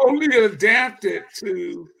he's totally adapted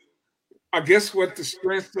to, I guess, what the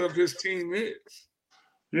strength of his team is.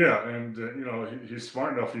 Yeah, and he's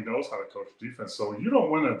smart enough. He knows how to coach defense. So you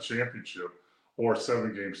don't win a championship or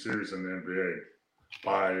 7-game series in the NBA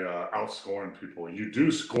by outscoring people. You do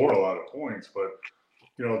score a lot of points, but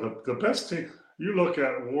the best team. You look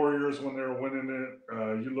at Warriors when they were winning it.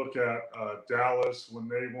 You look at Dallas when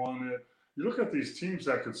they won it. You look at these teams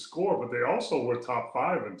that could score, but they also were top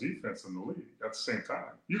 5 in defense in the league at the same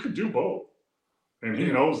time. You could do both, and he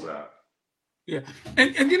knows that. Yeah,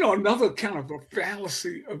 and another kind of a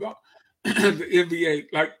fallacy about the NBA,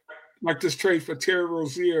 like this trade for Terry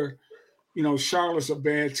Rozier. Charlotte's a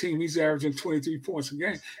bad team. He's averaging 23 points a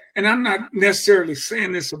game, and I'm not necessarily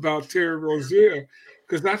saying this about Terry Rozier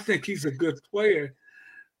because I think he's a good player.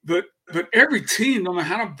 But every team, no matter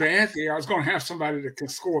how bad they are, is going to have somebody that can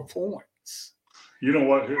score points. You know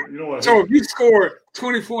what? So if you score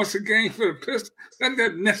 20 points a game for the Pistons, that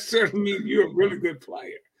doesn't necessarily mean you're a really good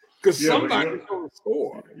player. Because somebody's going to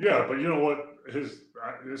score. Yeah, but you know what? His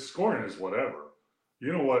scoring is whatever.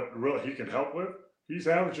 You know what really he can help with? He's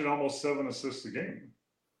averaging almost 7 assists a game.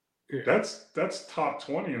 Yeah. That's top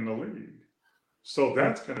 20 in the league. So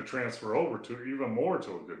that's going to transfer over to even more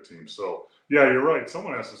to a good team. So, yeah, you're right.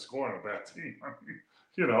 Someone has to score on a bad team. I mean,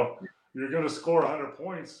 you're going to score 100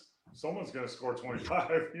 points. Someone's going to score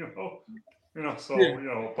 25,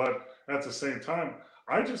 but at the same time,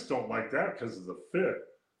 I just don't like that because of the fit.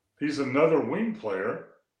 He's another wing player,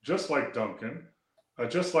 just like Duncan,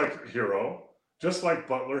 just like Hero, just like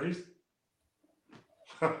Butler.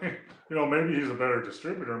 Maybe he's a better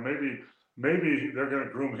distributor. Maybe they're going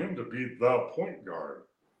to groom him to be the point guard.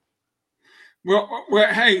 Well,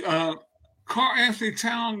 hey, Karl Anthony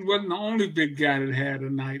Towns wasn't the only big guy that had a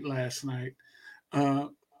night last night.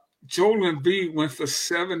 Joel Embiid went for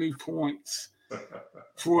 70 points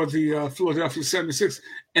for the Philadelphia 76ers,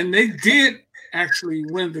 and they did actually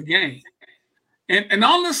win the game. And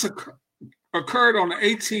all this occurred on the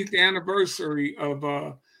 18th anniversary of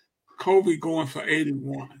Kobe going for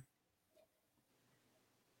 81.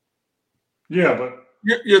 Yeah, but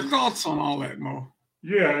your thoughts on all that, Mo?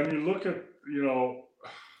 Yeah, and you look at,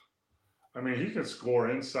 he can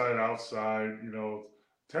score inside, outside.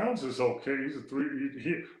 Towns is okay. He's a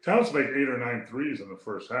three. Towns make 8 or 9 threes in the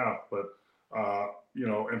first half, but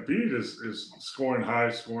Embiid is scoring high,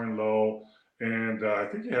 scoring low, and I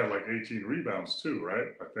think he had like 18 rebounds too, right?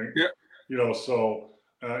 I think. Yeah.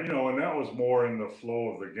 And that was more in the flow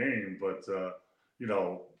of the game, but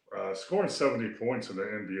scoring 70 points in the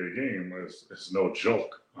NBA game is no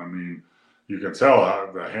joke. I mean, you can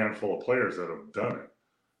tell the handful of players that have done it.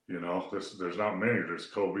 There's not many. There's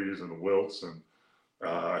Kobe's and Wilts, and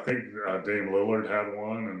I think Dame Lillard had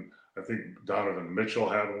one, and I think Donovan Mitchell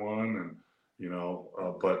had one, and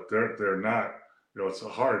but they're not. It's a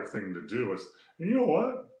hard thing to do. And you know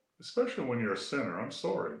what? Especially when you're a center. I'm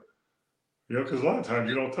sorry. Because a lot of times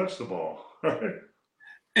you don't touch the ball, right?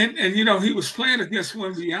 And he was playing against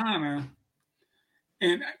Wimbiana.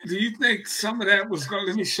 And do you think some of that was going to,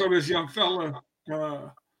 let me show this young fella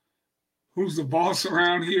who's the boss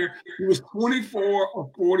around here. He was 24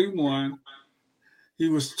 of 41. He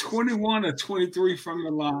was 21 of 23 from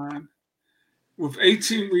the line with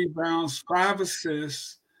 18 rebounds, 5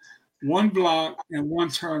 assists, 1 block, and 1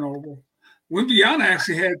 turnover. Wembanyama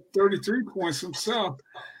actually had 33 points himself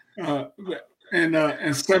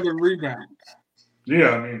and 7 rebounds. Yeah,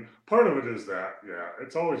 I mean, part of it is that. Yeah,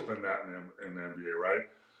 it's always been that in the NBA, right?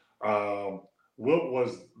 Wilt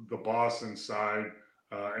was the boss inside,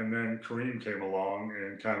 and then Kareem came along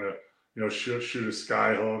and kind of, shoot a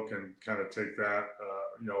sky hook and kind of take that,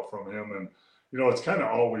 from him. And, it's kind of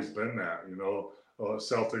always been that,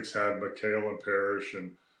 Celtics had McHale and Parrish,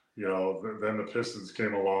 and, then the Pistons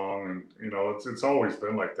came along, and, it's always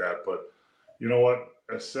been like that. But you know what?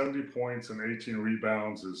 70 points and 18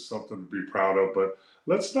 rebounds is something to be proud of. But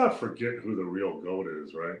let's not forget who the real GOAT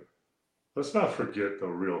is, right? Let's not forget the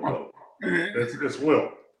real GOAT. It's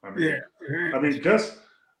Wilt. I mean, guess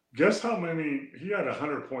how many he had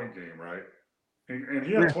 100-point game, right? And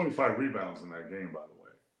he had 25 rebounds in that game, by the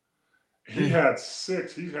way. He had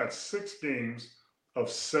six games of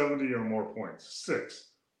 70 or more points. 6.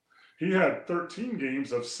 He had 13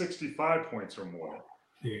 games of 65 points or more.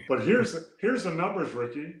 Yeah. But here's the numbers,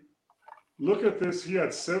 Ricky. Look at this. He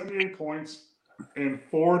had 78 points and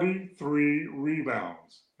 43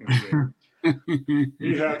 rebounds in the game.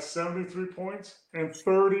 He had 73 points and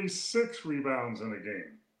 36 rebounds in a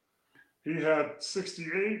game. He had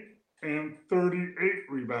 68 and 38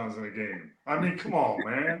 rebounds in a game. I mean, come on,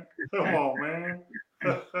 man. Come on, man.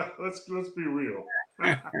 Let's be real.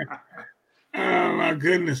 Oh my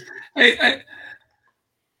goodness. Hey,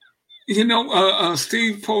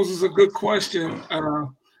 Steve poses a good question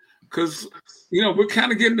because we're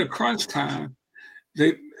kind of getting to crunch time.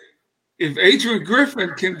 If Adrian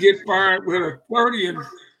Griffin can get fired with a 30 and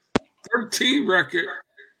 13 record,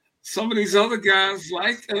 some of these other guys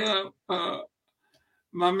like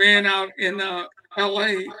my man out in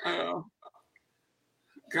L.A.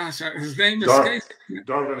 His name escapes me.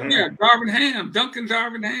 Darvin Ham. Yeah, Darvin Ham, Duncan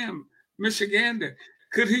Darvin Ham, Michigander.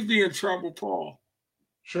 Could he be in trouble, Paul?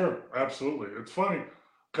 Sure, absolutely. It's funny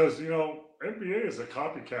because, NBA is a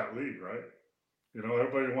copycat league, right?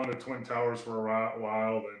 Everybody wanted Twin Towers for a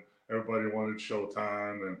while, and everybody wanted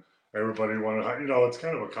Showtime, and everybody wanted, it's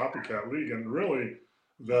kind of a copycat league. And really,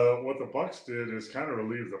 what the Bucks did is kind of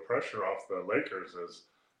relieve the pressure off the Lakers as,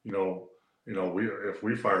 if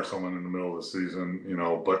we fire someone in the middle of the season,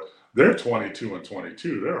 but they're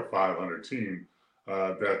 22-22. They're a 500 team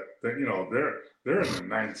they're in the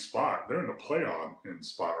 9th spot. They're in the playoff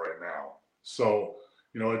spot right now. So,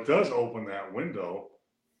 it does open that window.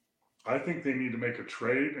 I think they need to make a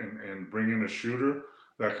trade and bring in a shooter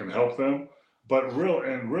that can help them. But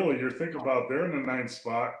really, you're thinking about they're in the 9th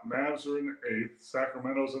spot. Mavs are in the 8th.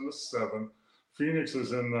 Sacramento's in the 7th. Phoenix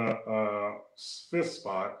is in the 5th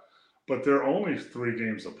spot. But they're only 3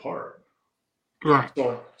 games apart. Right.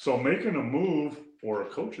 So making a move or a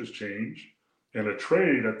coach's change and a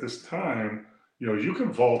trade at this time, you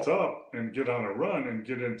can vault up and get on a run and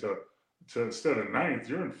get into instead of 9th,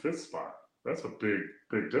 you're in 5th spot. That's a big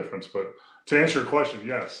difference. But to answer your question,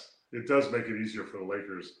 yes, it does make it easier for the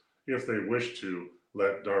Lakers if they wish to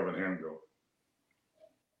let Darvin Ham go.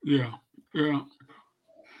 Yeah.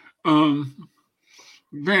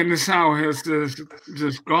 Man, this hour has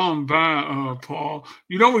just gone by, Paul.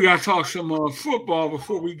 We got to talk some football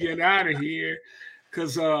before we get out of here,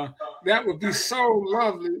 because that would be so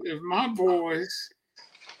lovely if my boys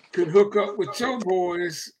could hook up with your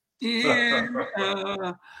boys in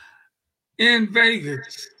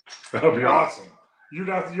Vegas. That would be awesome. You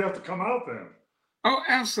have to come out then. Oh,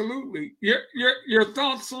 absolutely. Your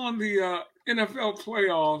thoughts on the NFL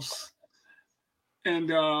playoffs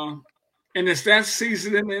and it's that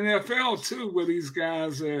season in the NFL too, where these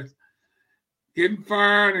guys are getting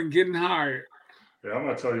fired and getting hired. Yeah, I'm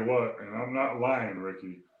gonna tell you what, and I'm not lying,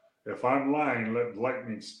 Ricky. If I'm lying, let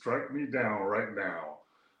lightning strike me down right now.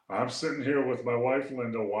 I'm sitting here with my wife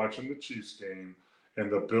Linda watching the Chiefs game, and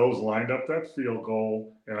the Bills lined up that field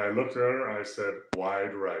goal, and I looked at her and I said,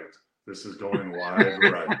 "Wide right. This is going wide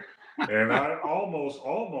right." And I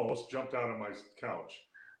almost jumped out of my couch,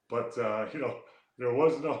 but there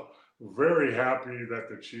was no. Very happy that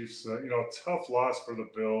the Chiefs, tough loss for the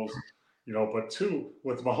Bills, but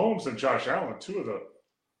with Mahomes and Josh Allen, 2 of the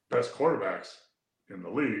best quarterbacks in the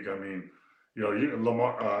league. I mean,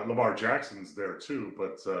 Lamar Jackson's there too,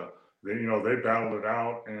 but they battled it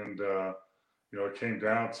out, and it came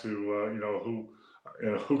down to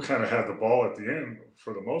who kind of had the ball at the end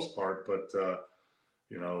for the most part. But the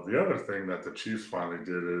other thing that the Chiefs finally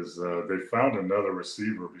did is they found another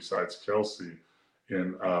receiver besides Kelsey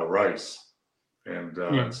in Rice, and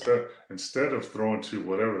instead of throwing to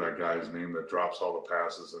whatever that guy's name that drops all the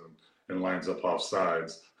passes and lines up off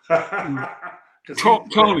sides, Tony.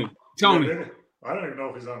 I don't even know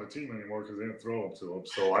if he's on the team anymore because they didn't throw him to him.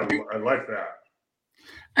 So I like that.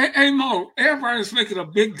 Hey, Mo, everybody's making a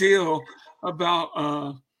big deal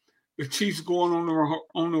about the Chiefs going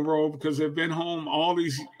on the road because they've been home all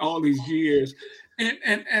these years,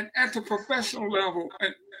 and at the professional level,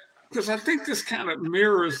 because I think this kind of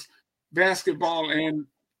mirrors basketball and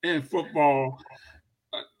football,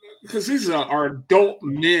 because these are adult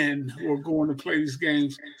men who are going to play these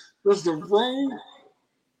games. Does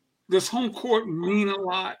home court mean a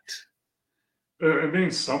lot? It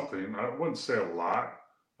means something. I wouldn't say a lot,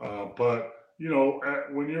 but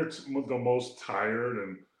when you're the most tired,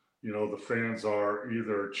 and the fans are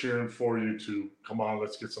either cheering for you to come on,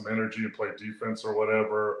 let's get some energy and play defense or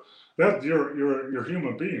whatever. That you're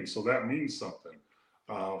human beings, so that means something.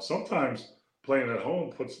 Sometimes playing at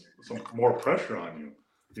home puts some more pressure on you,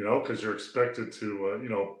 because you're expected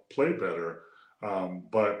to play better.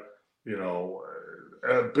 But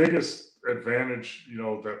biggest advantage,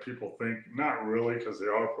 that people think, not really, because they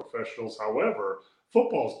are professionals. However,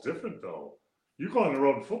 football's different though. You go on the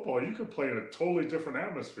road in football, you can play in a totally different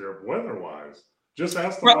atmosphere weather-wise. Just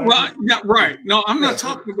ask the Well, yeah, right. No, I'm not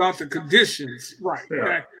talking about the conditions. Right.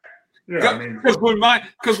 Yeah. Yeah, I mean,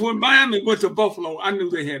 because when Miami went to Buffalo, I knew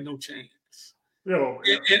they had no chance. Yeah.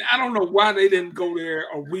 And I don't know why they didn't go there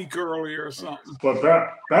a week earlier or something. But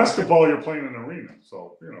basketball, you're playing in an arena,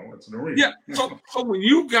 so it's an arena. Yeah. So when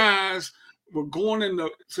you guys were going to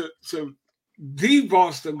the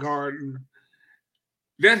Boston Garden,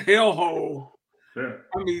 that hellhole. Yeah.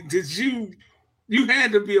 I mean, you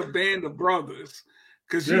had to be a band of brothers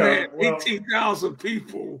because you had 18,000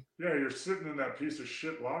 people. Yeah, you're sitting in that piece of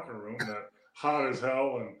shit locker room that hot as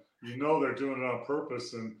hell, and they're doing it on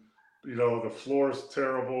purpose, and the floor is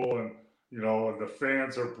terrible, and and the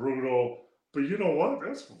fans are brutal. But you know what?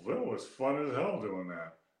 It was fun as hell doing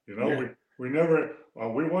that. We never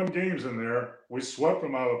we won games in there. We swept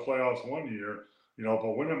them out of the playoffs one year.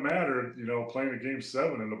 But when it mattered, playing a game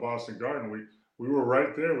 7 in the Boston Garden, we were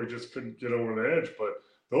right there. We just couldn't get over the edge. But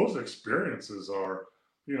those experiences are,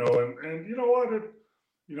 and you know what?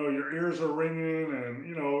 Your ears are ringing,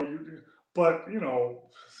 and but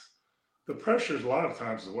the pressure a lot of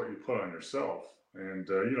times is what you put on yourself. And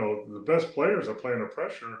the best players are playing under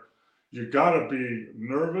pressure. You got to be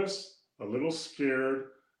nervous, a little scared,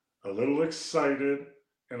 a little excited,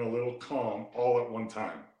 and a little calm all at one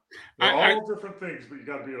time. They're all different things, but you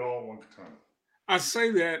got to be it all at one time. I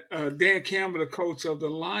say that Dan Campbell, the coach of the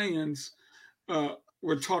Lions,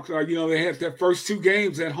 were talking about, they had their first 2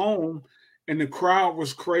 games at home, and the crowd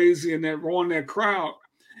was crazy, and they're rolling that crowd.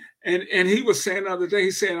 And he was saying the other day,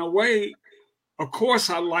 he said, in a way, of course,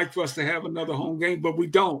 I'd like for us to have another home game, but we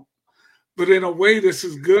don't. But in a way, this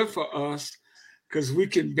is good for us because we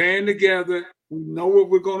can band together. We know what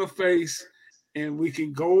we're going to face, and we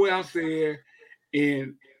can go out there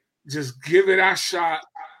and just give it our shot.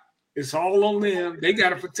 It's all on them. They got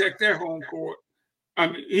to protect their home court. I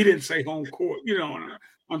mean, he didn't say home court,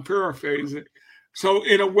 I'm paraphrasing. So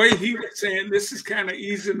in a way, he was saying this is kind of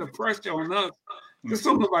easing the pressure on us because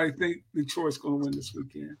nobody think Detroit's going to win this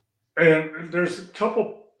weekend. And there's a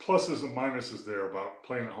couple pluses and minuses there about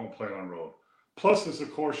playing at home, playing on the road. Pluses,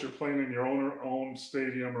 of course, you're playing in your own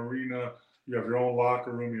stadium, arena. You have your own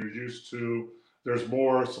locker room you're used to. There's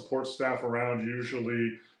more support staff around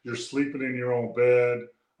usually. You're sleeping in your own bed.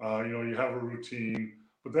 You have a routine.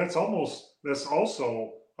 But that's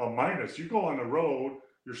also a minus. You go on the road,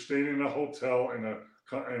 you're staying in a hotel in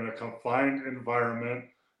a confined environment.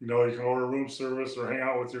 You can order room service or hang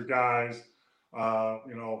out with your guys.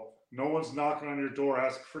 No one's knocking on your door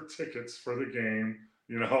asking for tickets for the game.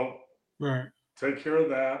 Right. Take care of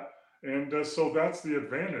that, and so that's the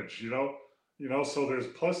advantage. So there's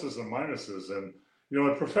pluses and minuses, and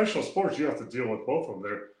in professional sports you have to deal with both of them.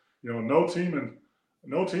 There, no team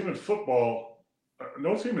in football,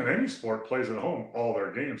 no team in any sport plays at home all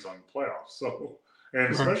their games on the playoffs. So,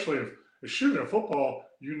 and especially if shooting at football,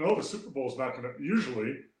 the Super Bowl is not going to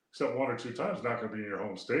usually, except 1 or 2 times, not going to be in your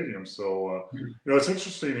home stadium. So, it's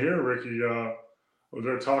interesting here, Ricky.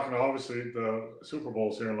 They're talking, obviously, the Super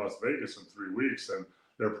Bowl's here in Las Vegas in 3 weeks, and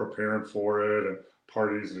they're preparing for it, and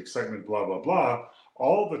parties and excitement, blah, blah, blah.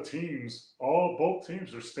 Both teams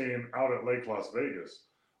are staying out at Lake Las Vegas,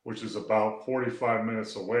 which is about 45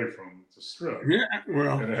 minutes away from the Strip. Yeah,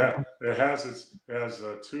 well. And it has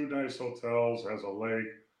 2 nice hotels, has a lake,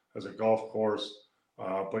 has a golf course,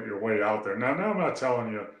 but you're way out there. Now I'm not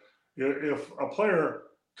telling you, if a player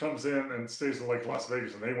comes in and stays in Lake Las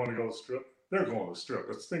Vegas and they want to go to the Strip, they're going to the Strip.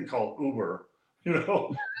 It's a thing called Uber,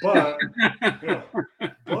 but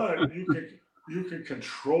but you can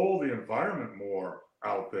control the environment more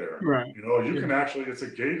out there. Right. You can actually, it's a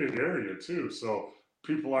gated area too, so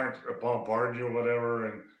people aren't bombarding you or whatever,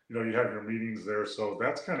 and you have your meetings there. So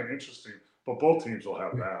that's kind of interesting. But both teams will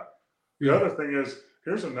have that. The other thing is,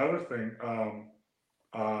 here's another thing.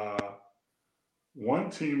 One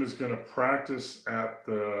team is going to practice at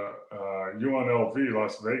the UNLV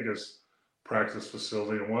Las Vegas practice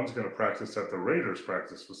facility, and one's going to practice at the Raiders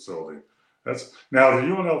practice facility. Now the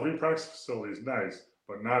UNLV practice facility is nice,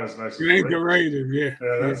 but not as nice as the Raiders. Yeah,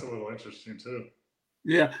 that's a little interesting too.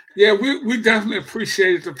 Yeah, we definitely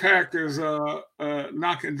appreciated the Packers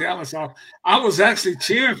knocking Dallas off. I was actually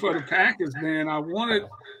cheering for the Packers, man. I wanted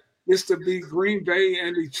this to be Green Bay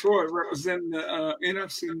and Detroit representing the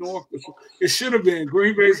NFC North. It should have been.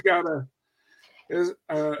 Green Bay's got a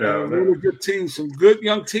really good team, some good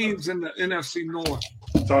young teams in the NFC North.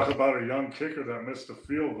 Talk about a young kicker that missed a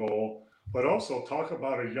field goal, but also talk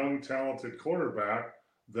about a young, talented quarterback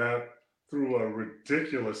that threw a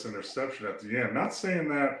ridiculous interception at the end. Not saying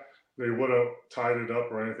that they would have tied it up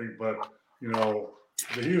or anything, but, he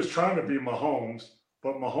was trying to be Mahomes,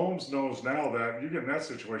 but Mahomes knows now that you get in that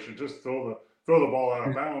situation, just throw the ball out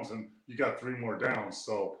of bounds and you got 3 more downs.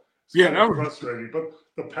 So it's kind of frustrating. But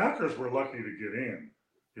the Packers were lucky to get in.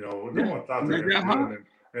 No one thought they were going to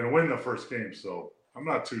and win the first game. So I'm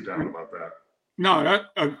not too down about that. No, that's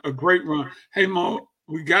a great run. Hey, Mo,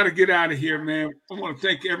 we got to get out of here, man. I want to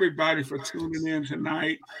thank everybody for tuning in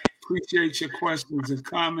tonight. Appreciate your questions and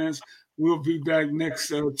comments. We'll be back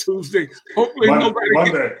next Tuesday. Hopefully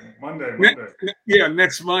Monday. Yeah,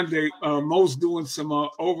 next Monday. Mo's doing some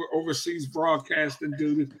overseas broadcasting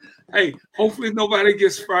duties. Hey, hopefully nobody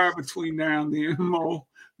gets fired between now and then, Mo.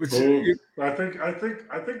 But I think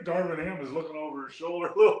Darvin Ham is looking over his shoulder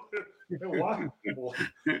a little bit. Why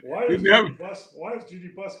is G.D.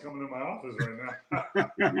 Buss coming to my office right now?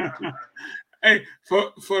 Hey,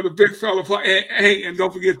 for the big fella, hey, and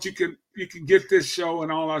don't forget you can get this show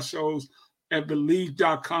and all our shows at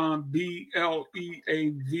Believe.com, BLEAV.com.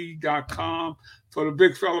 For the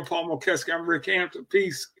big fella, Paul Mokeski, I'm Rick Hampton.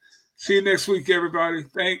 Peace. See you next week, everybody.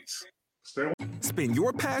 Thanks. Spin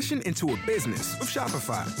your passion into a business with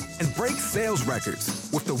Shopify and break sales records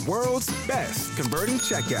with the world's best converting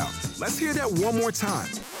checkout. Let's hear that one more time.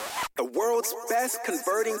 The world's best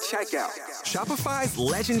converting checkout. Shopify's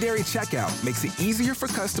legendary checkout makes it easier for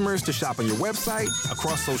customers to shop on your website,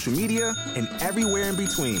 across social media, and everywhere in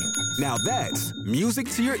between. Now that's music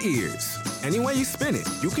to your ears. Any way you spin it,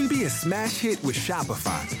 you can be a smash hit with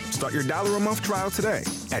Shopify. Start your $1 a month trial today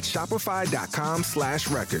at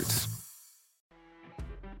shopify.com/records.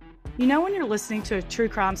 When you're listening to a true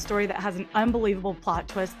crime story that has an unbelievable plot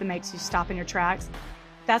twist that makes you stop in your tracks?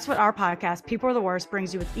 That's what our podcast, People Are the Worst,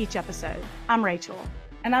 brings you with each episode. I'm Rachel.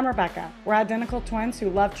 And I'm Rebecca. We're identical twins who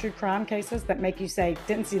love true crime cases that make you say,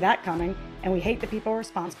 didn't see that coming, and we hate the people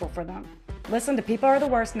responsible for them. Listen to People Are the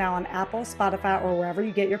Worst now on Apple, Spotify, or wherever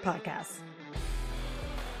you get your podcasts.